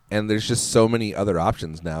 And there's just so many other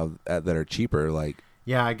options now that are cheaper. Like,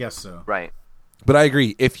 yeah, I guess so. Right. but I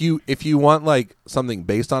agree. If you want like something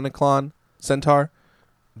based on a Klon Centaur,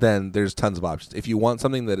 then there's tons of options. If you want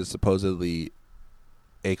something that is supposedly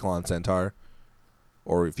a Klon Centaur,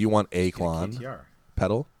 or if you want a Klon KTR.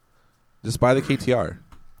 pedal, just buy the KTR.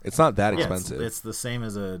 It's not that expensive. It's the same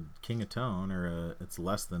as a King of Tone, or it's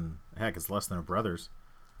less than a Brothers.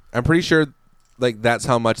 I'm pretty sure, like that's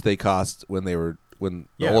how much they cost when the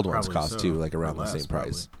old ones cost so. too, like around Or the less, same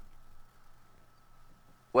price.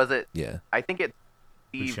 Was it? Yeah. I think it's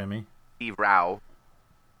Buscemi. Steve Rao,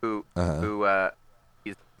 who Uh-huh.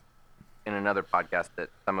 he's in another podcast that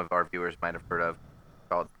some of our viewers might have heard of,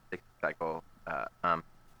 called 60 Cycle.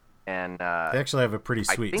 And They actually have a pretty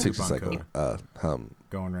sweet think- 60 coupon cycle. code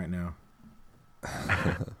going right now.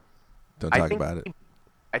 Don't talk about it.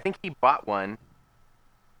 I think he bought one,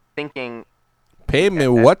 thinking. Pay me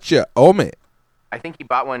what you owe me. I think he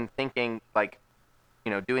bought one thinking like,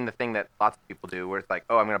 doing the thing that lots of people do, where it's like,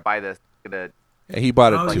 oh, I'm gonna buy this, Yeah, he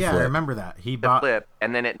bought it Oh to yeah, I flip. remember that. He to bought flip,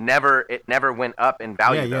 and then it never went up in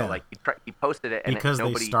value Yeah, though. yeah. Like he posted it, and because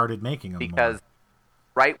nobody they started making them. because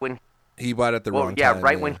right when He bought it at the wrong time.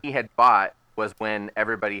 right when he had bought was when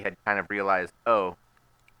everybody had kind of realized, oh,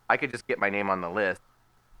 I could just get my name on the list.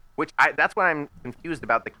 That's why I'm confused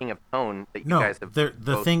about the King of Tone that you guys have the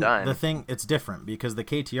both thing done. the thing it's different because the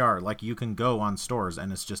KTR, like, you can go on stores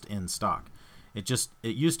and it's just in stock. It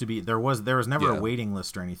used to be there was never Yeah. a waiting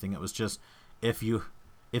list or anything. It was just if you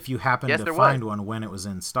happened Yes, to there find was. one when it was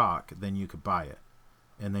in stock, then you could buy it,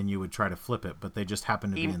 and then you would try to flip it. But they just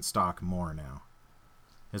happen to be in stock more now.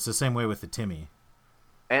 It's the same way with the Timmy.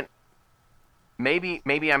 And maybe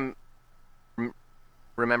I'm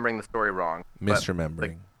remembering the story wrong. but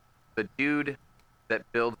Misremembering. The dude that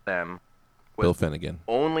builds them was Bill Finnegan.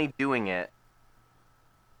 only doing it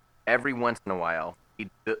every once in a while. He'd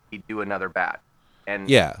do another batch. And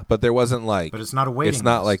Yeah, but there wasn't like But it's not a waiting. It's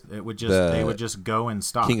not list. like it would just the they would just go in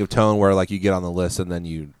stock. King of Tone where like you get on the list and then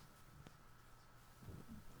you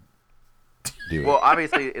do well, it.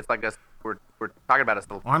 obviously, it's like us. We're talking about us.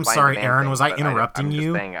 I'm sorry, Aaron, was I but interrupting I'm just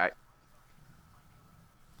you? saying,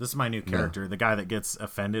 This is my new character, the guy that gets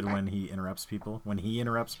offended when he interrupts people.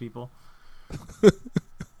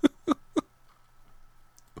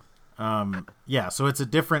 Yeah, so it's a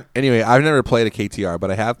different. Anyway, I've never played a KTR,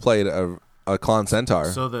 but I have played a Klon Centaur.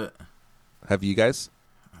 So Have you guys?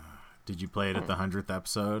 did you play it at the 100th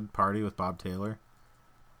episode party with Bob Taylor?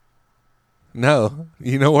 No.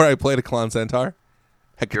 You know where I played a Klon Centaur?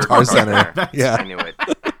 At Your Guitar Guitar Center. Center. I Yeah. knew it.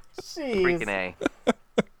 Freaking A.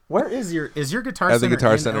 Where is your Guitar At the Center?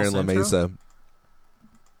 Guitar in Center El in La Centro? Mesa.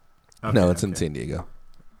 Okay, No, it's in okay. San Diego.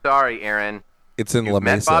 Sorry, Aaron. It's in You've La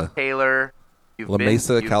met Mesa. Bob Taylor. La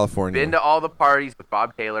Mesa, you've California. Been to all the parties with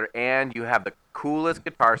Bob Taylor, and you have the coolest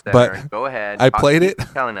Guitar Center. But Go ahead. I played Keep it.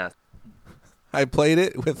 Telling us. I played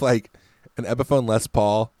it with like an Epiphone Les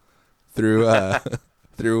Paul through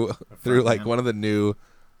through like man. one of the new,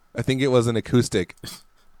 I think it was an acoustic,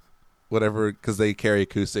 whatever, because they carry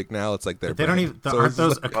acoustic now. It's like their But they don't brand. even So aren't it's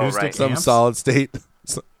those like acoustic right. some amps? solid state.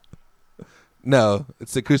 No,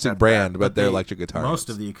 it's the acoustic That's brand, bad. but they're they- electric guitar. Most amps.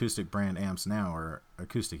 of the acoustic brand amps now are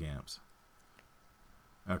acoustic amps.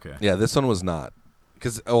 Okay. Yeah, this one was not.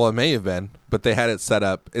 Because it may have been, but they had it set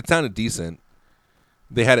up. It sounded decent.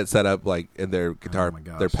 They had it set up like in their guitar, Oh my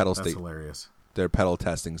gosh, their pedal that's state, hilarious. their pedal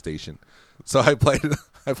testing station. So I played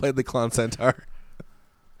the Klon Centaur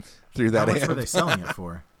through that How much amp. were they selling it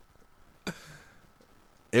for?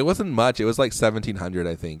 It wasn't much. It was like 1,700,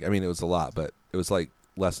 I think. I mean, it was a lot, but it was like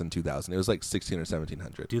less than 2,000. It was like 1,600 or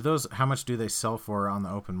 1,700. How much do they sell for on the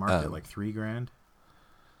open market? Like $3,000?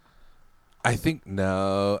 I think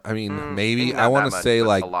no. I mean, Maybe maybe not I want that to much, say but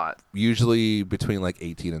like a lot. usually between like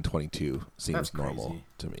 18 and 22 seems That's normal crazy.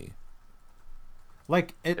 to me.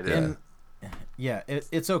 Like it, It and yeah,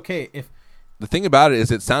 it's okay if. The thing about it is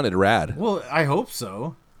it sounded rad. Well, I hope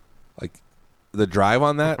so. Like the drive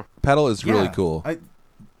on that pedal is really Yeah, cool.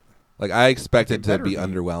 I expected It to better be be.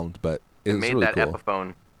 underwhelmed, but it was made really that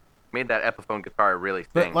cool. Made that Epiphone guitar really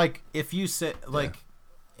but sing. like if you say like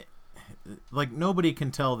nobody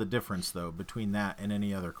can tell the difference though between that and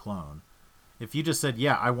any other clone. If you just said,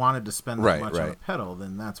 "Yeah, I wanted to spend that Right, much on a right. pedal,"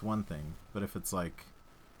 then that's one thing. But if it's like,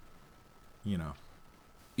 you know,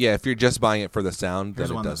 Yeah, if you're just buying it for the sound, here's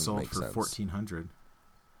then it one that doesn't sold make for sense. $1,400.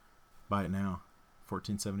 Buy it now,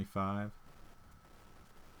 $1,475.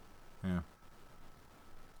 Yeah.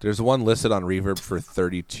 There's one listed on Reverb for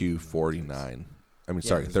 $32.49. I mean,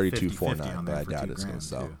 sorry, there's a 50/50 $32.49, on but there I for doubt $2,000 it's going to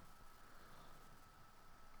sell. too.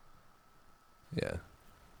 Yeah.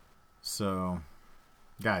 So,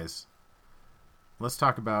 guys, let's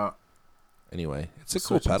talk about Anyway, it's a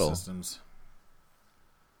cool switching pedal. systems.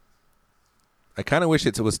 I kind of wish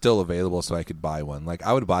it was still available so I could buy one. Like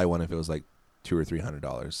I would buy one if it was like $200 or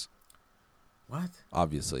 $300. What?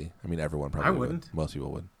 Obviously, I mean everyone probably I wouldn't. would. Most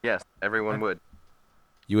people would. Yes, everyone would.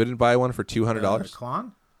 You wouldn't buy one for $200?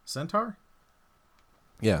 Klon? Centaur?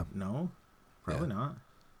 Yeah. No, probably not.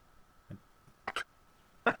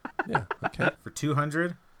 Yeah. Okay. For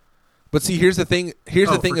 200? But see, here's the thing. Here's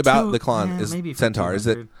the thing about the Klon Klon is Centaur is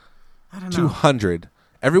that I don't know. 200.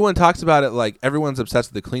 Everyone talks about it like everyone's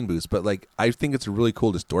obsessed with the clean boost, but like I think it's a really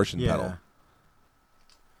cool distortion pedal.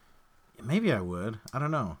 Maybe I would. I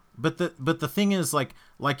don't know. But the thing is like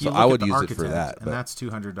you So look I at would the use it Architect, for that, and but- that's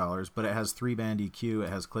 $200. But it has 3-band EQ. It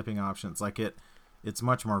has clipping options. Like it's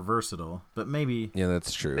much more versatile. But maybe Yeah,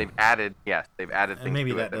 that's true. They've added things and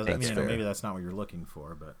maybe to that it. doesn't. That's fair. Maybe that's not what you're looking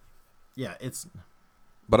for. But yeah, it's.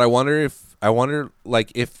 But I wonder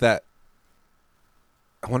like if that.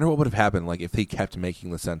 I wonder what would have happened like if he kept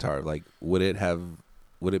making the Centaur. Like would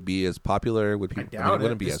it be as popular? Would people? I doubt it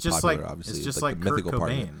wouldn't be it's as just popular. like obviously, it's just like like the Kurt mythical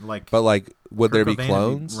part of it. Cobain. Like, But like, would Kurt there be Cobain would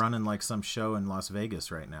clones? running like some show in Las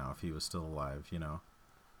Vegas right now if he was still alive? You know.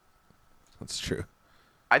 That's true.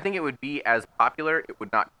 I think it would be as popular. It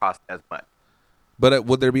would not cost as much. But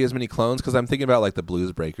would there be as many clones? Because I'm thinking about like the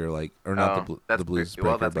Blues Breaker, like or not the Blues Breaker,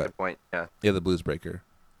 Well, that's a but good point. Yeah, yeah, the Blues Breaker.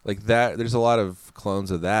 Like that, there's a lot of clones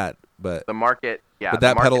of that, but the market. Yeah, but the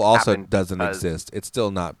that pedal market also happened doesn't because- exist.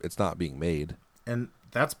 It's not being made. And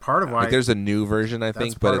that's part of why. Like there's a new version, I that's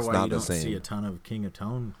think, part but of it's why not you the don't See a same. ton of King of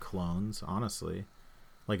Tone clones, honestly.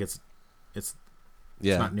 Like it's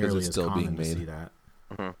Yeah, not because nearly it's as still common being to see made. that.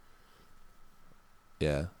 Mhm.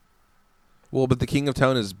 Yeah. Well, but the King of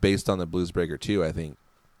Tone is based on the Blues Breaker too, I think.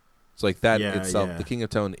 So like that Yeah, itself, yeah. the King of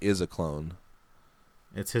Tone is a clone.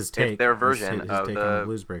 It's his take. their It's version his of take the- on the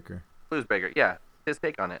Blues Breaker. Blues Breaker. Yeah, his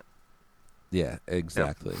take on it. Yeah,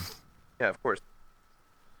 exactly. Yeah, of course.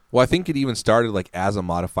 Well, I think it even started like as a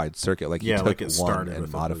modified circuit. Like he Yeah, took like it one started and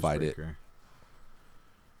with modified the Blues it. Breaker.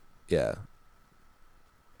 Yeah.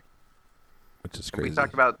 Which is Have crazy. we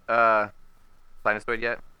talked about Sinusoid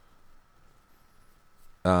yet?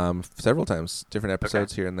 Several times, different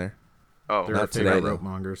episodes here and there. Oh, They're Not our favorite today, though. rope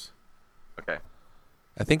mongers. okay.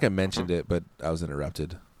 I think I mentioned it, but I was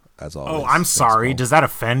interrupted as always. Oh, I'm Thanks, sorry. Paul. Does that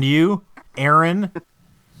offend you, Aaron?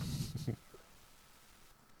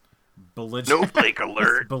 Snowflake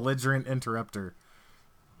alert. Belligerent interrupter.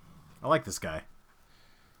 I like this guy.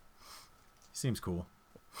 He seems cool.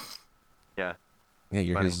 Yeah. Yeah,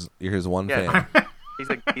 you're Funny. his one Yeah. fan. He'd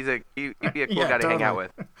be a cool Yeah, guy to hang out totally.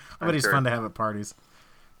 with. I bet he's sure. fun to have at parties.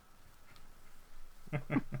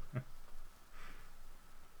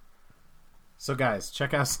 So guys,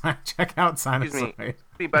 check out Excuse me. Sinusoid.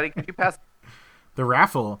 Hey, buddy, could you pass? The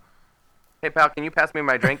raffle. Hey, pal, can you pass me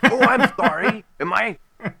my drink? Oh, I'm sorry. Am I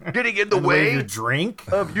getting in the And leave your way drink.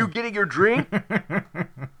 of you getting your drink?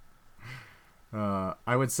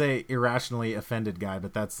 I would say irrationally offended guy,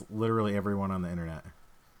 but that's literally everyone on the internet.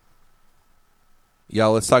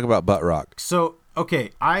 Y'all, let's talk about butt rock. So,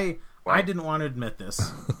 okay, I Wow. didn't want to admit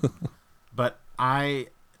this, but I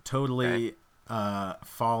totally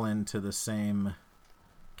fall into the same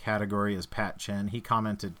category as Pat Chen. He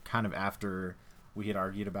commented kind of after we had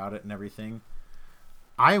argued about it and everything.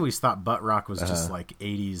 I always thought butt rock was just like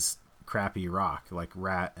 80s crappy rock, like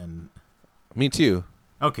Rat and... Me too.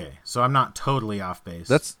 Okay, so I'm not totally off base.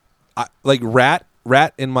 That's like Rat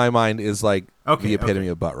in my mind is like the epitome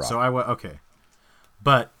of butt rock. So okay,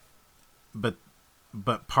 but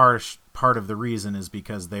part of the reason is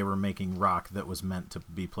because they were making rock that was meant to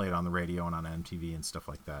be played on the radio and on MTV and stuff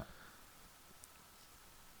like that.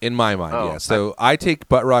 In my mind, Oh, yeah. So I take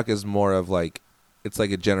butt rock as more of like it's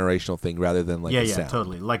like a generational thing rather than like yeah, a sound.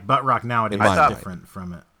 totally. Like butt rock nowadays In my is mind. different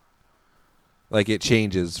from it. Like it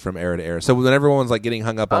changes from era to era. So when everyone's like getting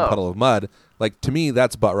hung up on Oh. Puddle of Mud, like to me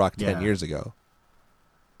that's butt rock 10 Yeah. years ago.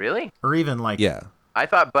 Really? Or even like Yeah. I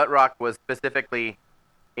thought butt rock was specifically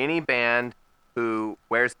any band who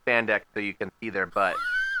wears spandex so you can see their butt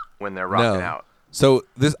when they're rocking No. out. So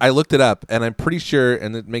this I looked it up and I'm pretty sure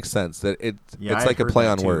and it makes sense that it's I like a heard play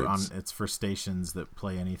that on too, words. it's for stations that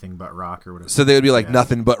play anything but rock or whatever. So they would be like Yeah.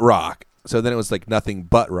 nothing but rock. So then it was like nothing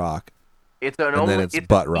but rock. It's an And only, then it's a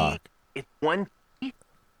butt T. rock. It's one T.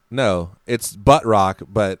 No, it's butt rock,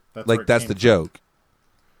 but That's where like it that's came the from. joke.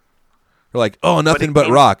 You're like, oh, nothing it but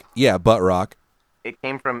came- rock. Yeah, butt rock. It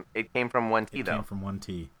came from one T It though. came from one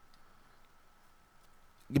T.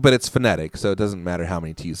 But it's phonetic, so it doesn't matter how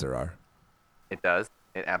many T's there are. It does.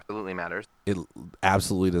 It absolutely matters. It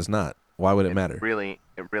absolutely does not. Why would it matter? It really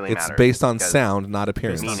It's matters. based on because sound, not Based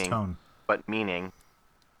appearance. on Meaning- tone. but meaning,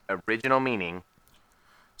 original meaning.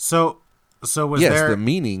 So was yes, there the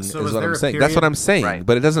meaning so is was what there I'm a saying. That's what period- I'm saying. Right.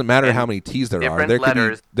 But it doesn't matter And how many T's there are. different There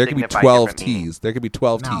could be letters 12 signify different T's. There could be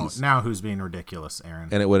 12 Now, T's, now who's being ridiculous, Aaron?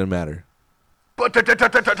 and it wouldn't matter.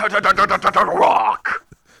 Rock.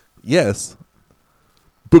 Yes.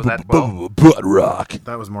 Was that 12? Butt rock.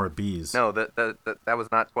 That was more bees. No, that was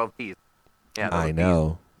not 12 T's. Yeah, that I was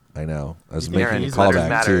know. I know. I was You think making a these letters callback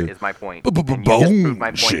matter too. is my point. And you just proved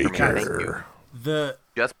my point for me. Thank you. Shaker. The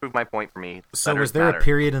Just proved my point for me. so Letters was there matter. a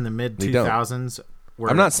period in the mid They don't. 2000s where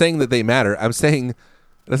I'm not saying that they matter. I'm saying it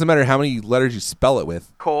doesn't matter how many letters you spell it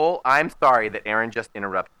with. Cole, I'm sorry that Aaron just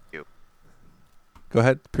interrupted you. Go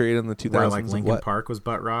ahead. Period in the 2000s. where like of Linkin what? Park was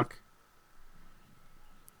butt rock?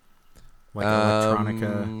 Like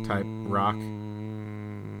electronica type rock.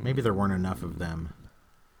 Maybe there weren't enough of them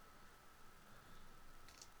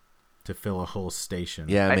to fill a whole station.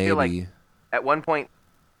 Yeah, I maybe. feel like at one point,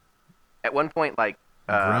 like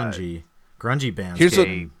grungy bands. Here's what-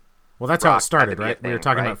 came- well, that's how rock it started, had to be a right? We were thing,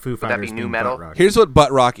 talking right? about Foo Would that Fighters be nu being metal? butt rock. Here's what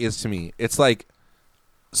butt rock is to me. It's like,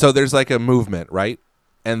 so there's like a movement, right?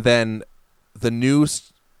 And then the new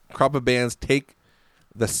crop of bands take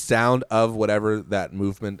the sound of whatever that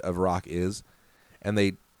movement of rock is, and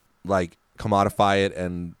they like commodify it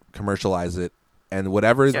and commercialize it, and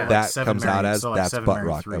whatever Yeah. that Like Seven comes out Mary- as, so like that's Seven butt Mary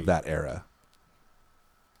rock 3. of that era.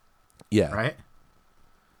 Yeah. Right?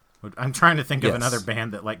 I'm trying to think of Yes. another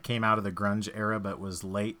band that like came out of the grunge era but was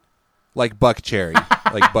late. Like Buck Cherry.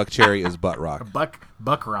 Like Buck Cherry is butt rock. Buck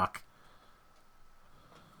rock.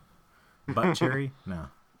 Buck cherry? No.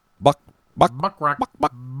 Buck Buck rock.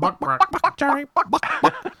 Buck rock. Cherry.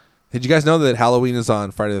 Buck. Did you guys know that Halloween is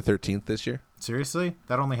on Friday the 13th this year? Seriously?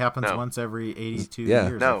 That only happens No. once every 82 Yeah.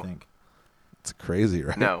 years, No. I think. It's crazy,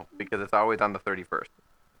 right? No, because it's always on the 31st.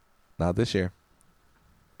 Not this year.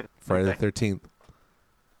 Friday the Okay. 13th.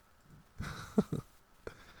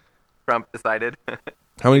 Trump decided.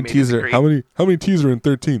 How many made a T's are decree. how many T's are in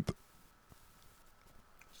 13th?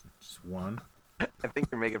 Just one. I think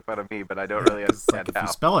you're making fun of me, but I don't really It's like understand if you how.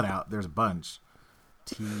 spell it out, there's a bunch.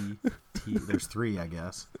 T, there's three, I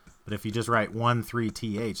guess. But if you just write 1, 3,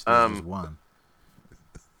 TH, there's just one.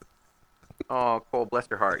 Oh, Cole, bless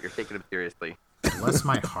your heart. You're taking him seriously. Bless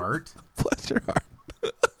my heart. Bless your heart.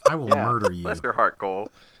 I will Yeah, murder you. Bless your heart,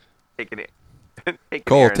 Cole. Taking it. taking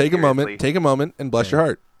Cole, Aaron take a moment. seriously. Take a moment and bless Okay. your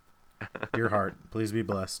heart. Your heart. Please be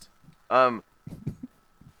blessed.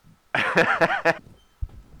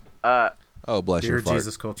 Oh, bless Dear your fart.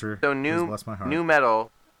 Jesus culture. So please bless my heart. new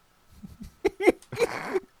metal.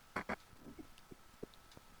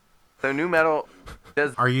 So new metal.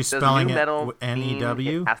 Are you does spelling new it metal with mean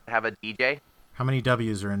N-E-W? It has to have a DJ. How many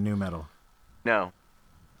W's are in new metal? No,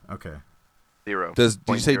 Okay. 0. Did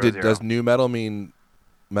you say 0.00. does new metal mean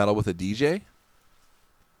metal with a DJ?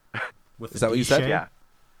 With Is the that what you said? D-Shay? Yeah,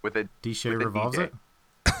 with a D-Shay with a revolves DJ. it?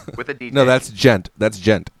 With a DJ. No, that's gent. That's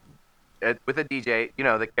gent. With a DJ. You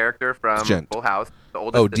know the character from Gent. Full House, the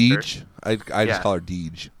oldest Oh, sister. Deej. I Yeah. just call her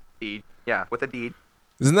Deej. Deej. Yeah, with a Deej.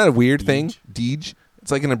 Isn't that a weird thing? Deej? Deej.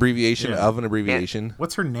 It's like an abbreviation Yeah. of an abbreviation.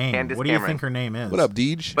 What's her name? Candace What do you Cameron. think her name is? What up,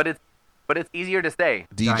 Deej? But it's easier to say.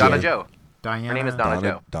 DJ. Donna Joe. Diana. Her name is Donna,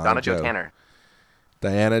 Joe. Donna Joe Joe. Tanner.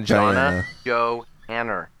 Diana Donna Gianna. Joe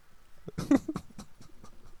Tanner.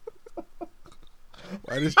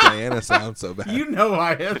 Why does Diana sound so bad? You know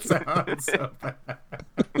why it sounds so bad.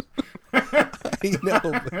 I know.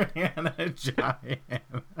 but- Diana Giant.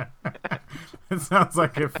 It sounds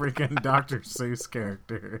like a freaking Dr. Seuss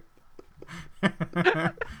character.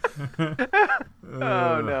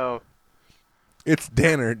 Oh no. It's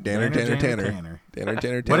Danner. Danner. Tanner. Tanner.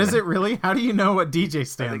 Tanner. What is it really? How do you know what DJ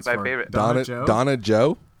stands my for? favorite- Donna Joe? Donna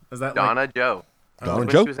Joe. Is that Donna like, Joe. Donna When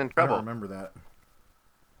Joe? she was in I don't trouble. remember that.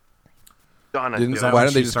 Donna Didn't- Is Joe. that Why when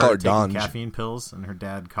don't they she just call her started taking Donge? caffeine pills and her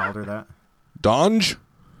dad called her that? Donge.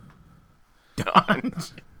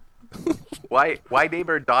 Why name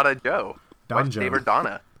her Donna Joe? Why Donjo. name her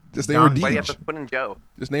Donna? Just name her Donge. Why do you have Deej. to put in Joe?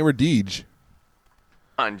 Just name her Deej.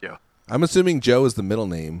 On Joe. I'm assuming Joe is the middle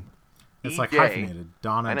name. It's like DJ. hyphenated. I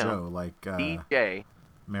Donna know. Joe, like DJ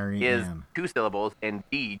Mary is Ann. 2 syllables and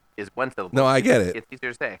D is 1 syllable. No, I get it. It's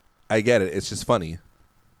easier to say. I get it. It's just funny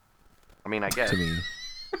I mean, I guess. to me.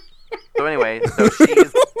 So anyway, so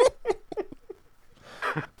she's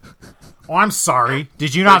Oh, I'm sorry.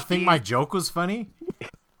 Did you not think she's- my joke was funny?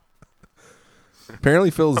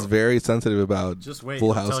 Apparently, Phil's very sensitive about Just wait. Full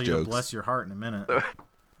I'll House tell you to jokes. bless your heart in a minute.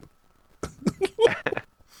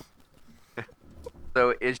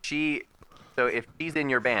 so is she. So if she's in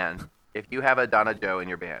your band, if you have a Donna Joe in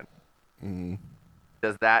your band, Mm-hmm.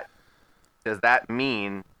 does that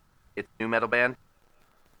mean it's new metal band?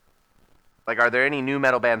 Like, are there any new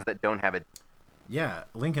metal bands that don't have it? Yeah,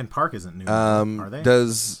 Linkin Park isn't new metal, are they?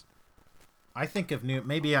 I think of new.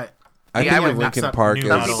 Maybe I think of Linkin Park as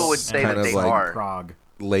some people would say kind that of they like are prog.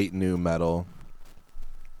 late new metal.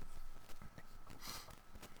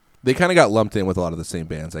 They kind of got lumped in with a lot of the same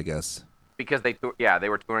bands, I guess. because they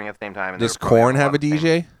were touring at the same time. And Does Korn have a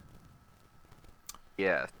DJ?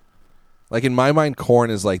 Yes. Like in my mind, Korn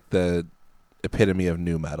is like the epitome of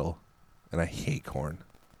new metal, and I hate Korn.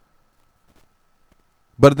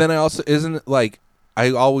 But then I also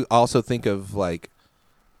also think of like,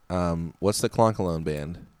 what's the Clonkalone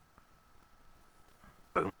band?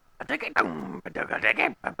 Do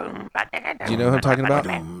you know who I'm talking about?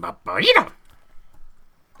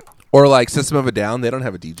 Or like System of a Down, they don't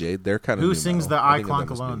have a DJ. They're kind of who sings the I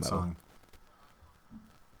Clonkalone song?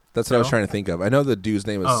 That's what I was trying to think of. I know the dude's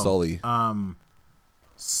name is Sully.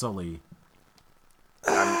 Sully.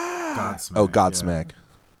 Godsmack. Oh, Godsmack.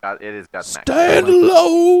 Yeah. It is Godsmack. Stand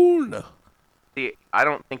alone. See, I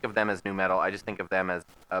don't think of them as new metal. I just think of them as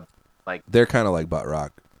they're kind of like butt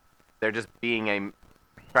rock. They're just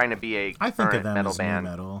trying to be a I think of current them metal as band.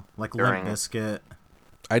 new metal, like Limp Bizkit.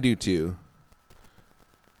 I do too.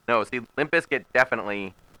 No, see, Limp Bizkit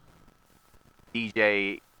definitely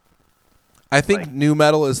DJ. I think new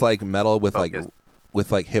metal is like metal with focused.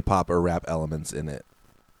 like hip hop or rap elements in it.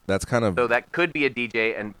 That's kind of So that could be a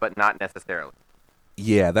DJ, but not necessarily.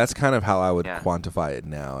 Yeah, that's kind of how I would quantify it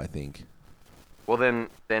now, I think. Well, then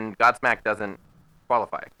Godsmack doesn't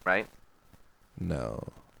qualify, right? No.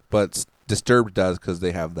 But Disturbed does because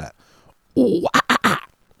they have that.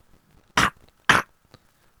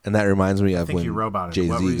 And that reminds me of when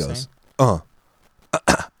Jay-Z goes,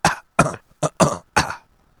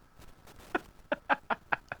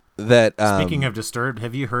 That, Speaking of Disturbed,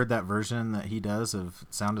 have you heard that version that he does of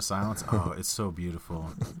Sound of Silence? Oh, it's so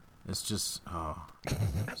beautiful. It's just,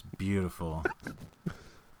 it's beautiful.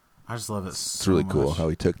 I just love it so much. It's really cool how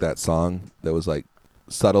he took that song that was like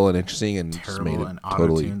subtle and interesting and just made it and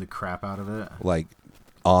totally auto-tuned the crap out of it. Like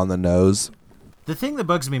on the nose. The thing that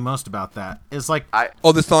bugs me most about that is like,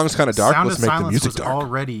 this song's kind of dark. Sound Let's of make Silence the music was dark.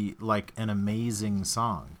 already like an amazing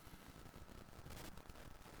song.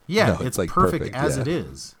 Yeah, No, it's like perfect as it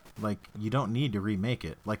is. Like, you don't need to remake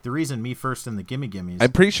it. Like, the reason Me First and the Gimme Gimmes...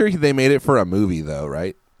 I'm pretty sure they made it for a movie, though,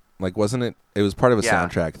 right? Like, wasn't it? It was part of a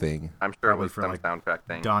soundtrack thing. I'm sure it was for some soundtrack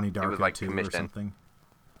thing. Donnie Darko it was like 2 commissioned. or something.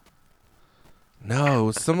 No, it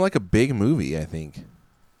was some like a big movie, I think.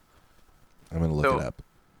 I'm going to look it up.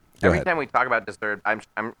 Every time we talk about Disturbed, I'm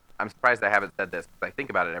surprised I haven't said this, because I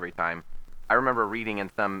think about it every time. I remember reading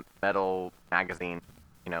in some metal magazine,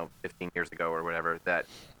 15 years ago or whatever, that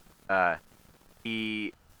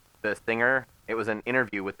the singer, it was an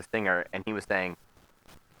interview with the singer, and he was saying,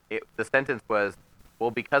 the sentence was,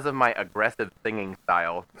 well, because of my aggressive singing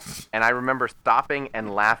style, and I remember stopping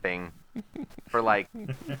and laughing for like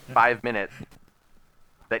 5 minutes,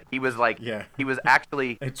 that he was like, he was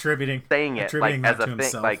actually saying it like as a thing,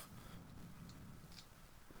 himself. Like,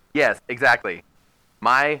 yes, exactly,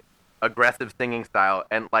 my aggressive singing style,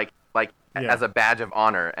 and like as a badge of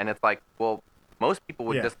honor, and it's like, well, most people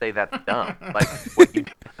would just say that's dumb, like what you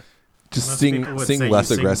just sing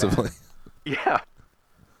less aggressively. Yeah.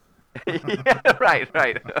 Yeah,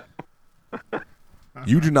 right.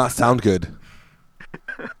 You do not sound good.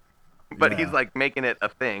 But he's like making it a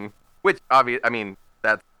thing, which obviously, I mean,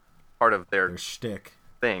 that's part of their shtick.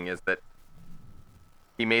 Thing is that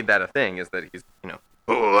he made that a thing. Is that he's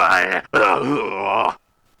all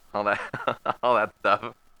that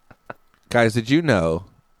stuff. Guys, did you know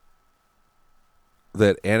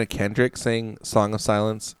that Anna Kendrick sang Sound of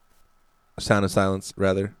Silence,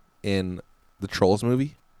 rather, in the Trolls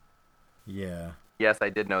movie? Yeah. Yes, I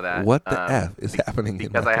did know that. What the F is happening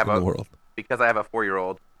in the world? Because I have a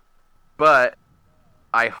 4-year-old. But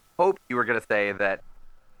I hope you were going to say that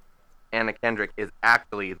Anna Kendrick is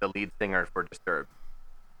actually the lead singer for Disturbed.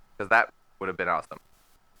 Because that would have been awesome.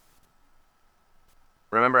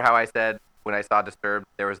 Remember how I said when I saw Disturbed,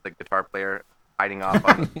 there was the guitar player hiding off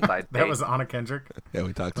on the side? That was Anna Kendrick? Yeah,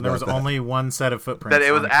 we talked about that. There was only one set of footprints. That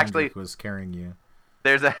it was Anna actually Kendrick was carrying you.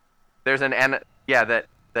 There's an Anna,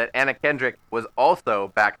 that Anna Kendrick was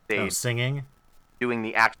also backstage singing, doing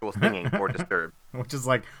the actual singing for Disturbed, which is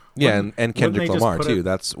like and Kendrick Lamar too.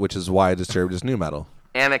 Which is why Disturbed is new metal.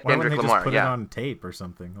 Anna Kendrick Lamar, just put it on tape or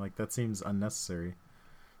something. Like, that seems unnecessary.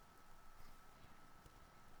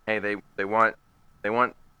 Hey, they want it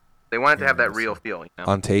to have that real feel,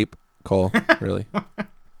 On tape, Cole. Really? Why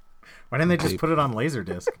didn't they just put it on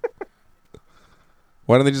Laserdisc?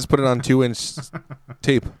 Why don't they just put it on 2-inch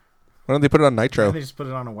tape? Why don't they put it on nitro? Why don't they just put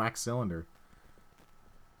it on a wax cylinder?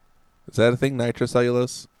 Is that a thing,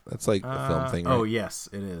 nitrocellulose? That's like a film thing, right? Oh yes,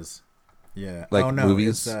 it is. Yeah. Like no,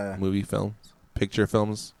 movies, it's, movie films, picture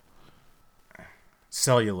films.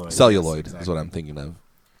 Celluloid. Celluloid yes, exactly. is what I'm thinking of.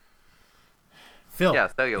 Phil, Yeah,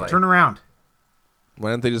 celluloid. turn around.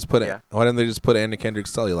 Why didn't they just put Why didn't they just put Anna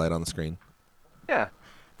Kendrick's Cellulite on the screen? Yeah.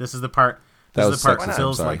 This is the part. That This was is the part sexist. where I'm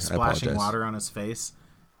Phil's sorry. like I splashing apologize. water on his face,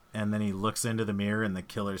 and then he looks into the mirror, and the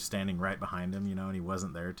killer's standing right behind him. And he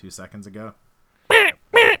wasn't there 2 seconds ago.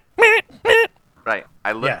 Right.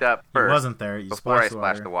 I looked up he first wasn't there. You before I splashed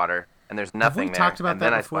splashed the water, and there's Have nothing we there. talked about and that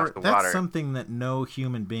then before? I splashed the That's water. something that no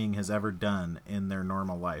human being has ever done in their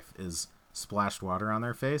normal life is splashed water on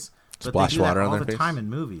their face. But Splash they do water that on all their the face? time in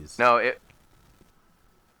movies. No,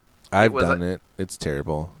 I've was done it. It's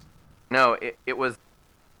terrible. it was.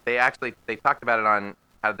 They talked about it on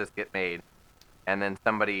How Did This Get Made, and then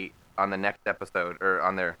somebody on the next episode or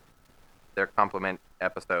on their compliment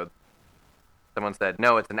episode, someone said,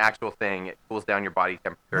 "No, it's an actual thing. It cools down your body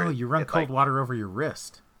temperature." No, you run It's cold like water over your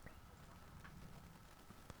wrist.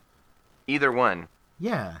 either one.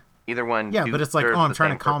 Yeah. Either one. Yeah, but it's like, serves I'm the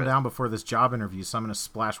trying to same calm purpose. down before this job interview, so I'm going to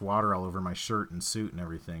splash water all over my shirt and suit and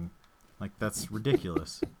everything. Like, that's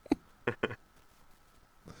ridiculous.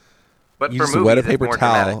 But You for just movies, wet a it's paper more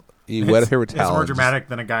towel. dramatic. You wet a paper It's towel. more and just- dramatic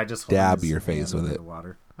than a guy just holding dab his your face hand with under it. the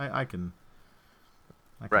water. I can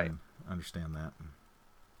Right. understand that.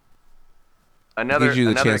 Another gives you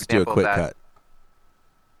the another chance to do a example quick of that, cut.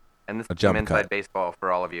 and this A is jump some inside cut. baseball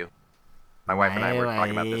for all of you. My wife and I were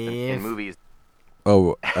talking about this in movies.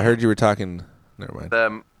 Oh, I heard you were talking. Never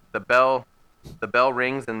mind. The bell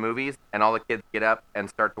rings in movies, and all the kids get up and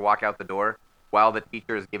start to walk out the door while the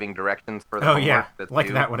teacher is giving directions for the Oh, homework yeah. that's Like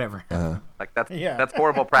due. that, whatever. Like that's Yeah. that's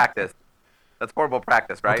horrible practice. That's horrible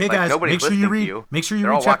practice, right? Okay, like, guys, nobody's make sure you listening read. to you. Make sure you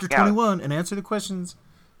They're read all chapter walking out. 21 and answer the questions.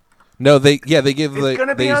 No, they give It's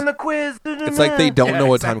gonna be on the quiz. It's like they don't Yeah, know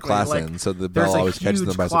what time exactly. class Like, ends, so the There's bell a always catches huge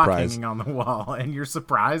them by clock surprise. hanging on the wall, and you're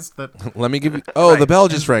surprised that. Let me give you. Oh, the Right. bell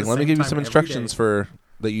just Ends at rang. the Let me same give you time some every instructions day. for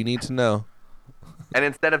that you need to know. And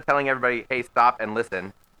instead of telling everybody, "Hey, stop and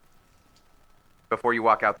listen," before you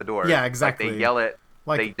walk out the door, Yeah, exactly. Like they yell it.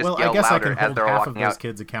 Like, they just well, yell I guess I louder can as hold they're all half of walking those out.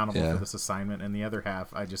 kids accountable Yeah. for this assignment, and the other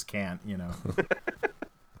half I just can't.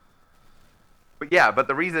 But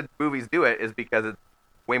the reason movies do it is because it's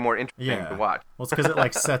way more interesting Yeah. to watch. Well, it's because it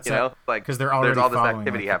like sets You know, up like, because they're there's already all this following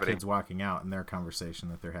activity like, the happening. kids walking out and their conversation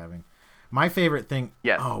that they're having. My favorite thing.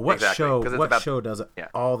 Yes, Oh, what exactly, show? 'cause it's What about- show does it yeah.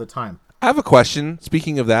 all the time? I have a question.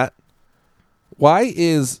 Speaking of that, why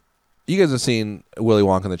is you guys have seen Willy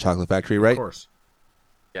Wonka and the Chocolate Factory, right? Of course.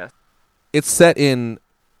 Yes. It's set in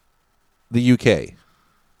the UK,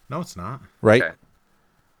 No, it's not. right? Okay.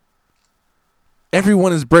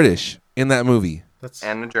 Everyone is British in that movie. That's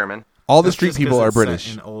And the German. All the that's street just 'cause people are it's set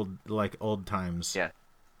British. in old times. Yeah.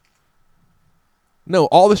 No,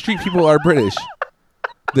 all the street people are British.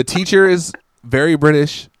 The teacher is very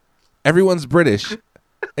British. Everyone's British,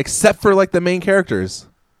 except for like the main characters.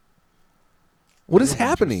 What is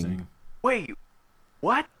happening? Interesting. Wait.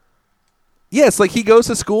 What? Yes, like he goes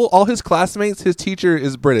to school. All his classmates, his teacher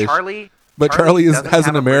is British, Charlie. but Charlie doesn't has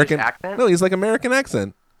have an a British American accent? No, he's like American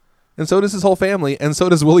accent, and so does his whole family, and so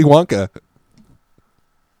does Willy Wonka.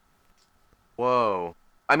 Whoa.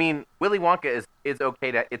 I mean, Willy Wonka is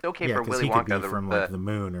okay to. It's okay Yeah, for 'cause Willy he could Wonka, be from like the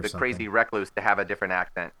moon or the something. crazy recluse, to have a different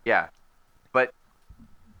accent. Yeah. But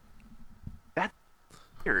that's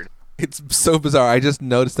weird. It's so bizarre. I just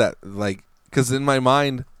noticed that, like, because in my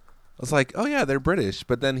mind, I was like, "Oh yeah, they're British,"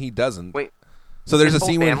 but then he doesn't. Wait. So there's a His whole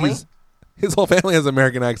scene when family? his whole family has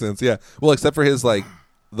American accents. Yeah, well, except for his like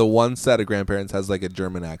the one set of grandparents has like a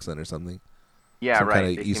German accent or something, Yeah, some right. kind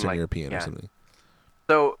They of seem Eastern like- European yeah. or something.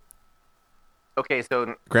 So, okay,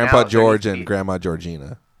 so Grandpa now there George needs to and be- Grandma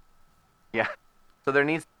Georgina. Yeah. So the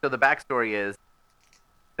backstory is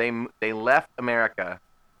they left America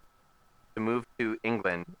to move to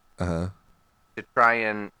England Uh huh. to try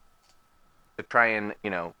and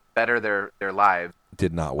better their lives,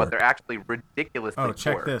 Did not but work. they're actually ridiculously Oh,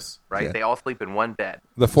 check poor, this. right? Yeah. They all sleep in one bed.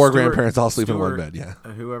 The four Stuart- grandparents all sleep in one Stuart- bed.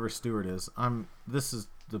 Yeah. Whoever Stuart is, this is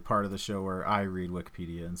the part of the show where I read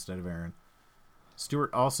Wikipedia instead of Aaron.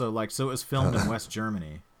 Stuart also so it was filmed in West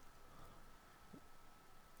Germany,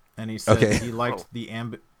 and he said Okay. he liked Oh. the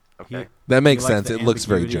Okay. That makes he liked sense. the It looks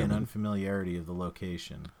very ambiguity and German. unfamiliarity of the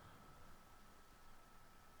location.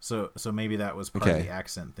 So maybe that was part of Okay. the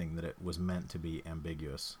accent thing, that it was meant to be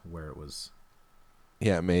ambiguous, where it was.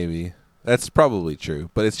 Yeah, maybe that's probably true,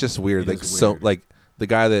 but it's just weird. It Like is so, weird. like the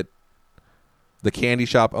candy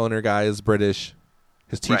shop owner guy is British.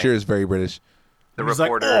 His teacher Right. is very British. The He's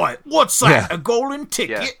reporter. like, "Oi, what's that? Yeah. A golden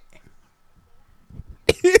ticket?"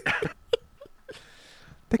 The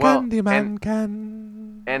Well, candy man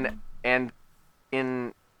can. and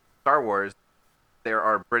in Star Wars, there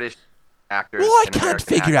are British actors. Well, I and can't American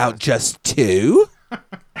figure out actors, just two.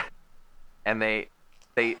 and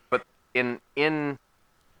but in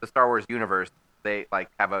the Star Wars universe, they like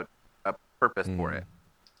have a purpose for it.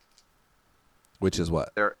 Which is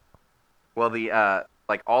what? They're the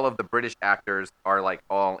like all of the British actors are like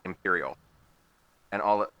all Imperial, and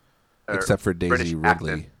all except for Daisy British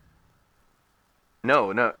Ridley. accent.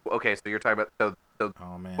 No. Okay, so you're talking about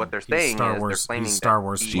Oh man, what they're He's saying Star is Wars, they're claiming he's Star that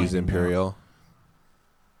Wars. he- She's planning now. Imperial.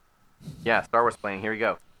 Yeah, Star Wars planning. Here we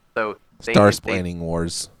go. So Starsplaining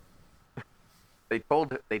Wars. They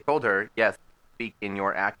told her, yes, speak in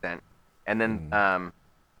your accent, and then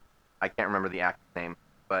I can't remember the actor's name,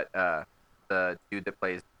 but the dude that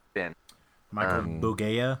plays Finn. Michael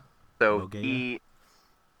Bougea. So Bougea?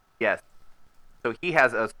 So he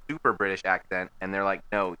has a super British accent, and they're like,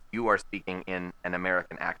 no, you are speaking in an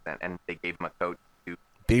American accent, and they gave him a coach to.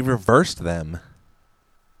 They reversed them.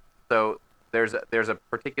 So there's a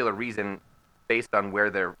particular reason based on where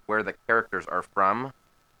the characters are from,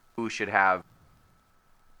 who should sound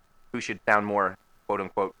more quote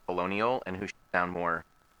unquote colonial and who should sound more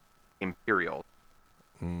imperial.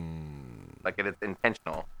 Like it's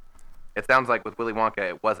intentional. It sounds like with Willy Wonka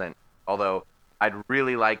it wasn't, although I'd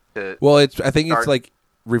really like to. Well, I think it's like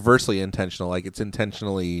reversely intentional. Like it's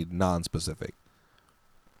intentionally non-specific.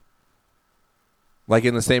 Like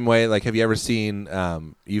in the same way, like have you ever seen?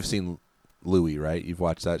 You've seen Louis, right? You've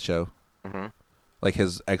watched that show. Mm-hmm. Like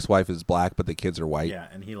his ex-wife is black, but the kids are white. Yeah,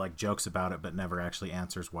 and he like jokes about it, but never actually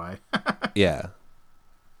answers why. Yeah.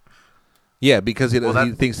 Yeah, because he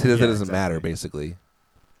thinks it doesn't exactly. matter, basically.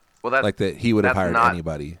 Well, that's Like that he would have that's hired not-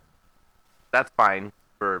 anybody. That's fine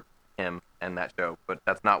for him and that show, but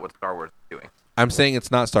that's not what Star Wars is doing. I'm saying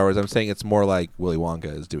it's not Star Wars. I'm saying it's more like Willy Wonka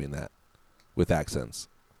is doing that with accents.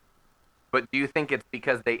 But do you think it's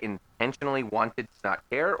because they intentionally wanted to not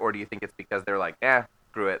care, or do you think it's because they're like,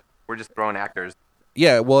 screw it, we're just throwing actors?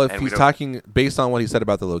 Yeah, well, if And we he's don't- talking based on what he said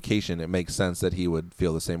about the location, it makes sense that he would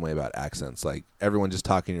feel the same way about accents. Like everyone just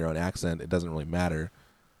talking your own accent, it doesn't really matter.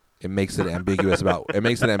 It makes it ambiguous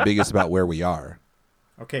about where we are.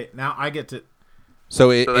 Okay, now I get to. So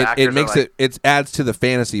it So the actors are makes like- it adds to the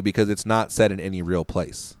fantasy because it's not set in any real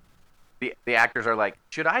place. The actors are like,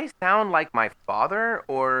 should I sound like my father,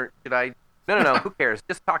 or should I? No. Who cares?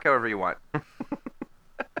 Just talk however you want.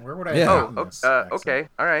 Where would I? Yeah. have gotten this accent? Okay,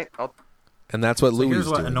 all right. And that's what So Louis here's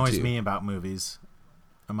is what doing annoys too. me about movies,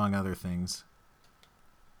 among other things.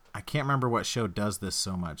 I can't remember what show does this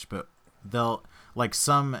so much, but they'll like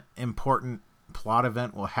some important plot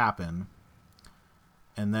event will happen,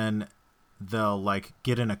 and then they'll like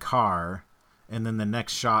get in a car, and then the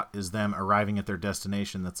next shot is them arriving at their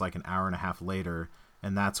destination. That's like an hour and a half later,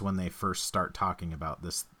 and that's when they first start talking about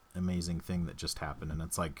this amazing thing that just happened. And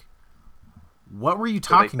it's like, what were you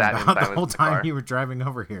talking sat in about the silence whole in the time car. you were driving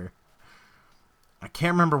over here? I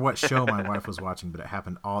can't remember what show my wife was watching, but it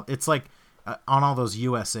happened all. It's like on all those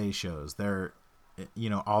USA shows. They're,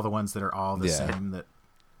 all the ones that are all the Yeah. same. That,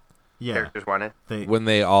 yeah, Characters want it. they, when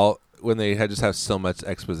they just have so much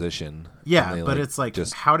exposition. yeah, and they, but it's like,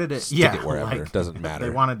 just how did it? stick Yeah, it wherever. like, It doesn't matter.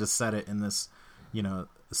 They wanted to set it in this,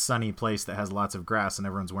 sunny place that has lots of grass, and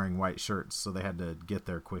everyone's wearing white shirts, so they had to get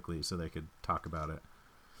there quickly so they could talk about it.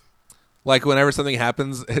 Like whenever something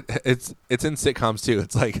happens, it's in sitcoms too.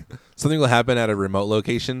 It's like something will happen at a remote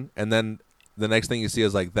location, and then the next thing you see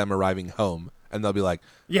is like them arriving home, and they'll be like,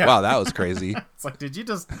 Yeah. "Wow, that was crazy." It's like, did you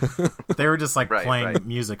just? They were just like Right, playing right.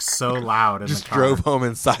 music so loud in Just the car. drove home in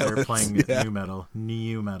They silence. were playing Yeah. new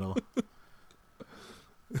metal.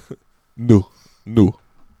 No.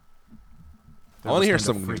 I They're want to hear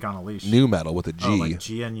listening some Freak on a Leash. new metal with a G. Oh, like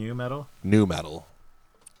GNU metal. New metal.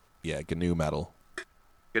 Yeah, GNU metal.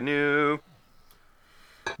 GNU.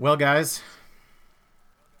 Well, guys,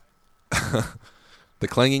 The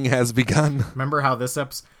clanging has begun. remember how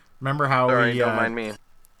Remember how Sorry, we don't mind me.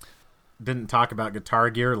 didn't talk about Guitar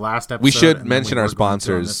Gear last episode? We should and then mention we our were going to on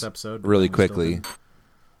sponsors this episode, but really then we still quickly. didn't.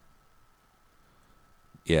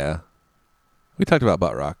 Yeah. We talked about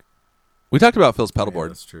Butt Rock. We talked about Phil's pedal Yeah,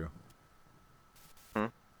 board that's true.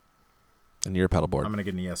 and your pedal board I'm gonna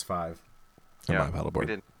get an ES5. and my pedal We board.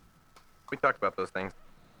 did. We talked about those things.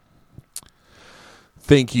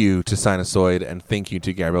 Thank you to Sinusoid and thank you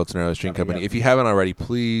to Gabriel Tenero String Yep, Company. yep. If you haven't already,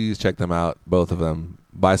 please check them out, both of them.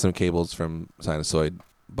 Buy some cables from Sinusoid.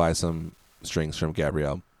 Buy some strings from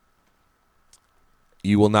Gabrielle.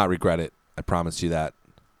 You will not regret it. I promise you that.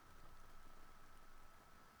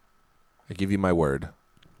 I give you my word.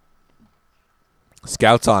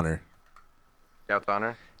 Scout's honor. Scout's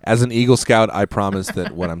honor. As an Eagle Scout, I promise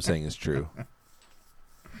that what I'm saying is true.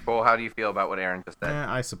 Cole, how do you feel about what Aaron just said?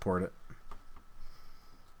 I support it.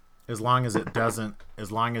 As long as it doesn't,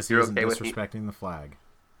 as long as he You're isn't okay with disrespecting the flag.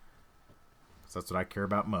 So that's what I care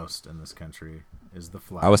about most in this country is the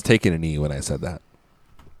flag. I was taking a knee when I said that.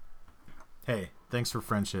 Hey, thanks for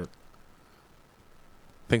friendship.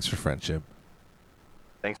 Thanks for friendship.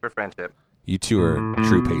 Thanks for friendship. You two are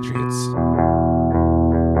true patriots.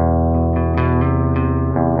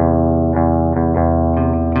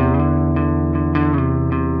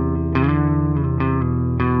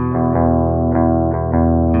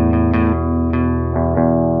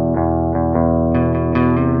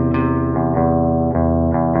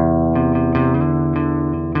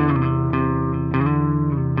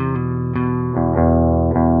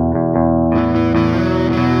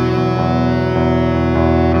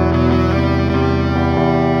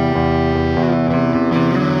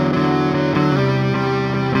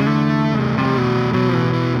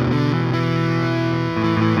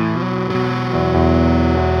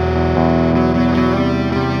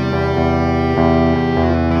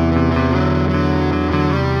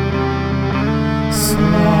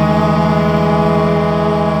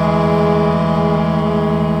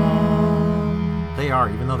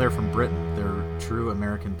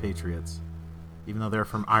 Patriots, even though they're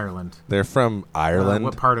from Ireland. They're from Ireland?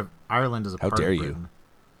 What part of Ireland is a part of Britain?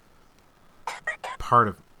 How dare you? Part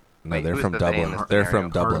of... No, wait, they're from Dublin. They're from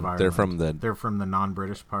Dublin. They're from the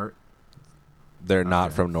non-British part? They're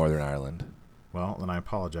not from Northern Ireland. Well, then I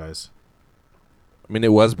apologize. I mean,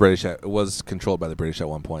 it was British. It was controlled by the British at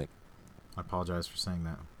one point. I apologize for saying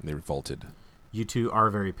that. They revolted. You two are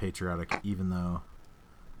very patriotic, even though...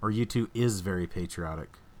 Or you two is very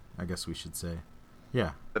patriotic, I guess we should say.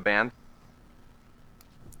 Yeah. The band?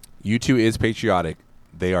 U2 is patriotic.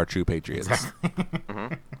 They are true patriots. Exactly.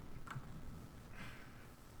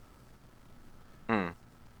 Mm-hmm.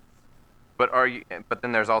 But are you? But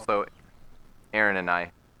then there's also Aaron and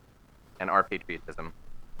I, and our patriotism.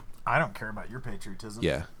 I don't care about your patriotism.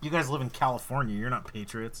 Yeah. You guys live in California. You're not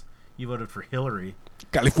patriots. You voted for Hillary.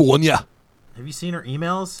 California. Have you seen her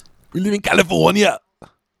emails? We live in California.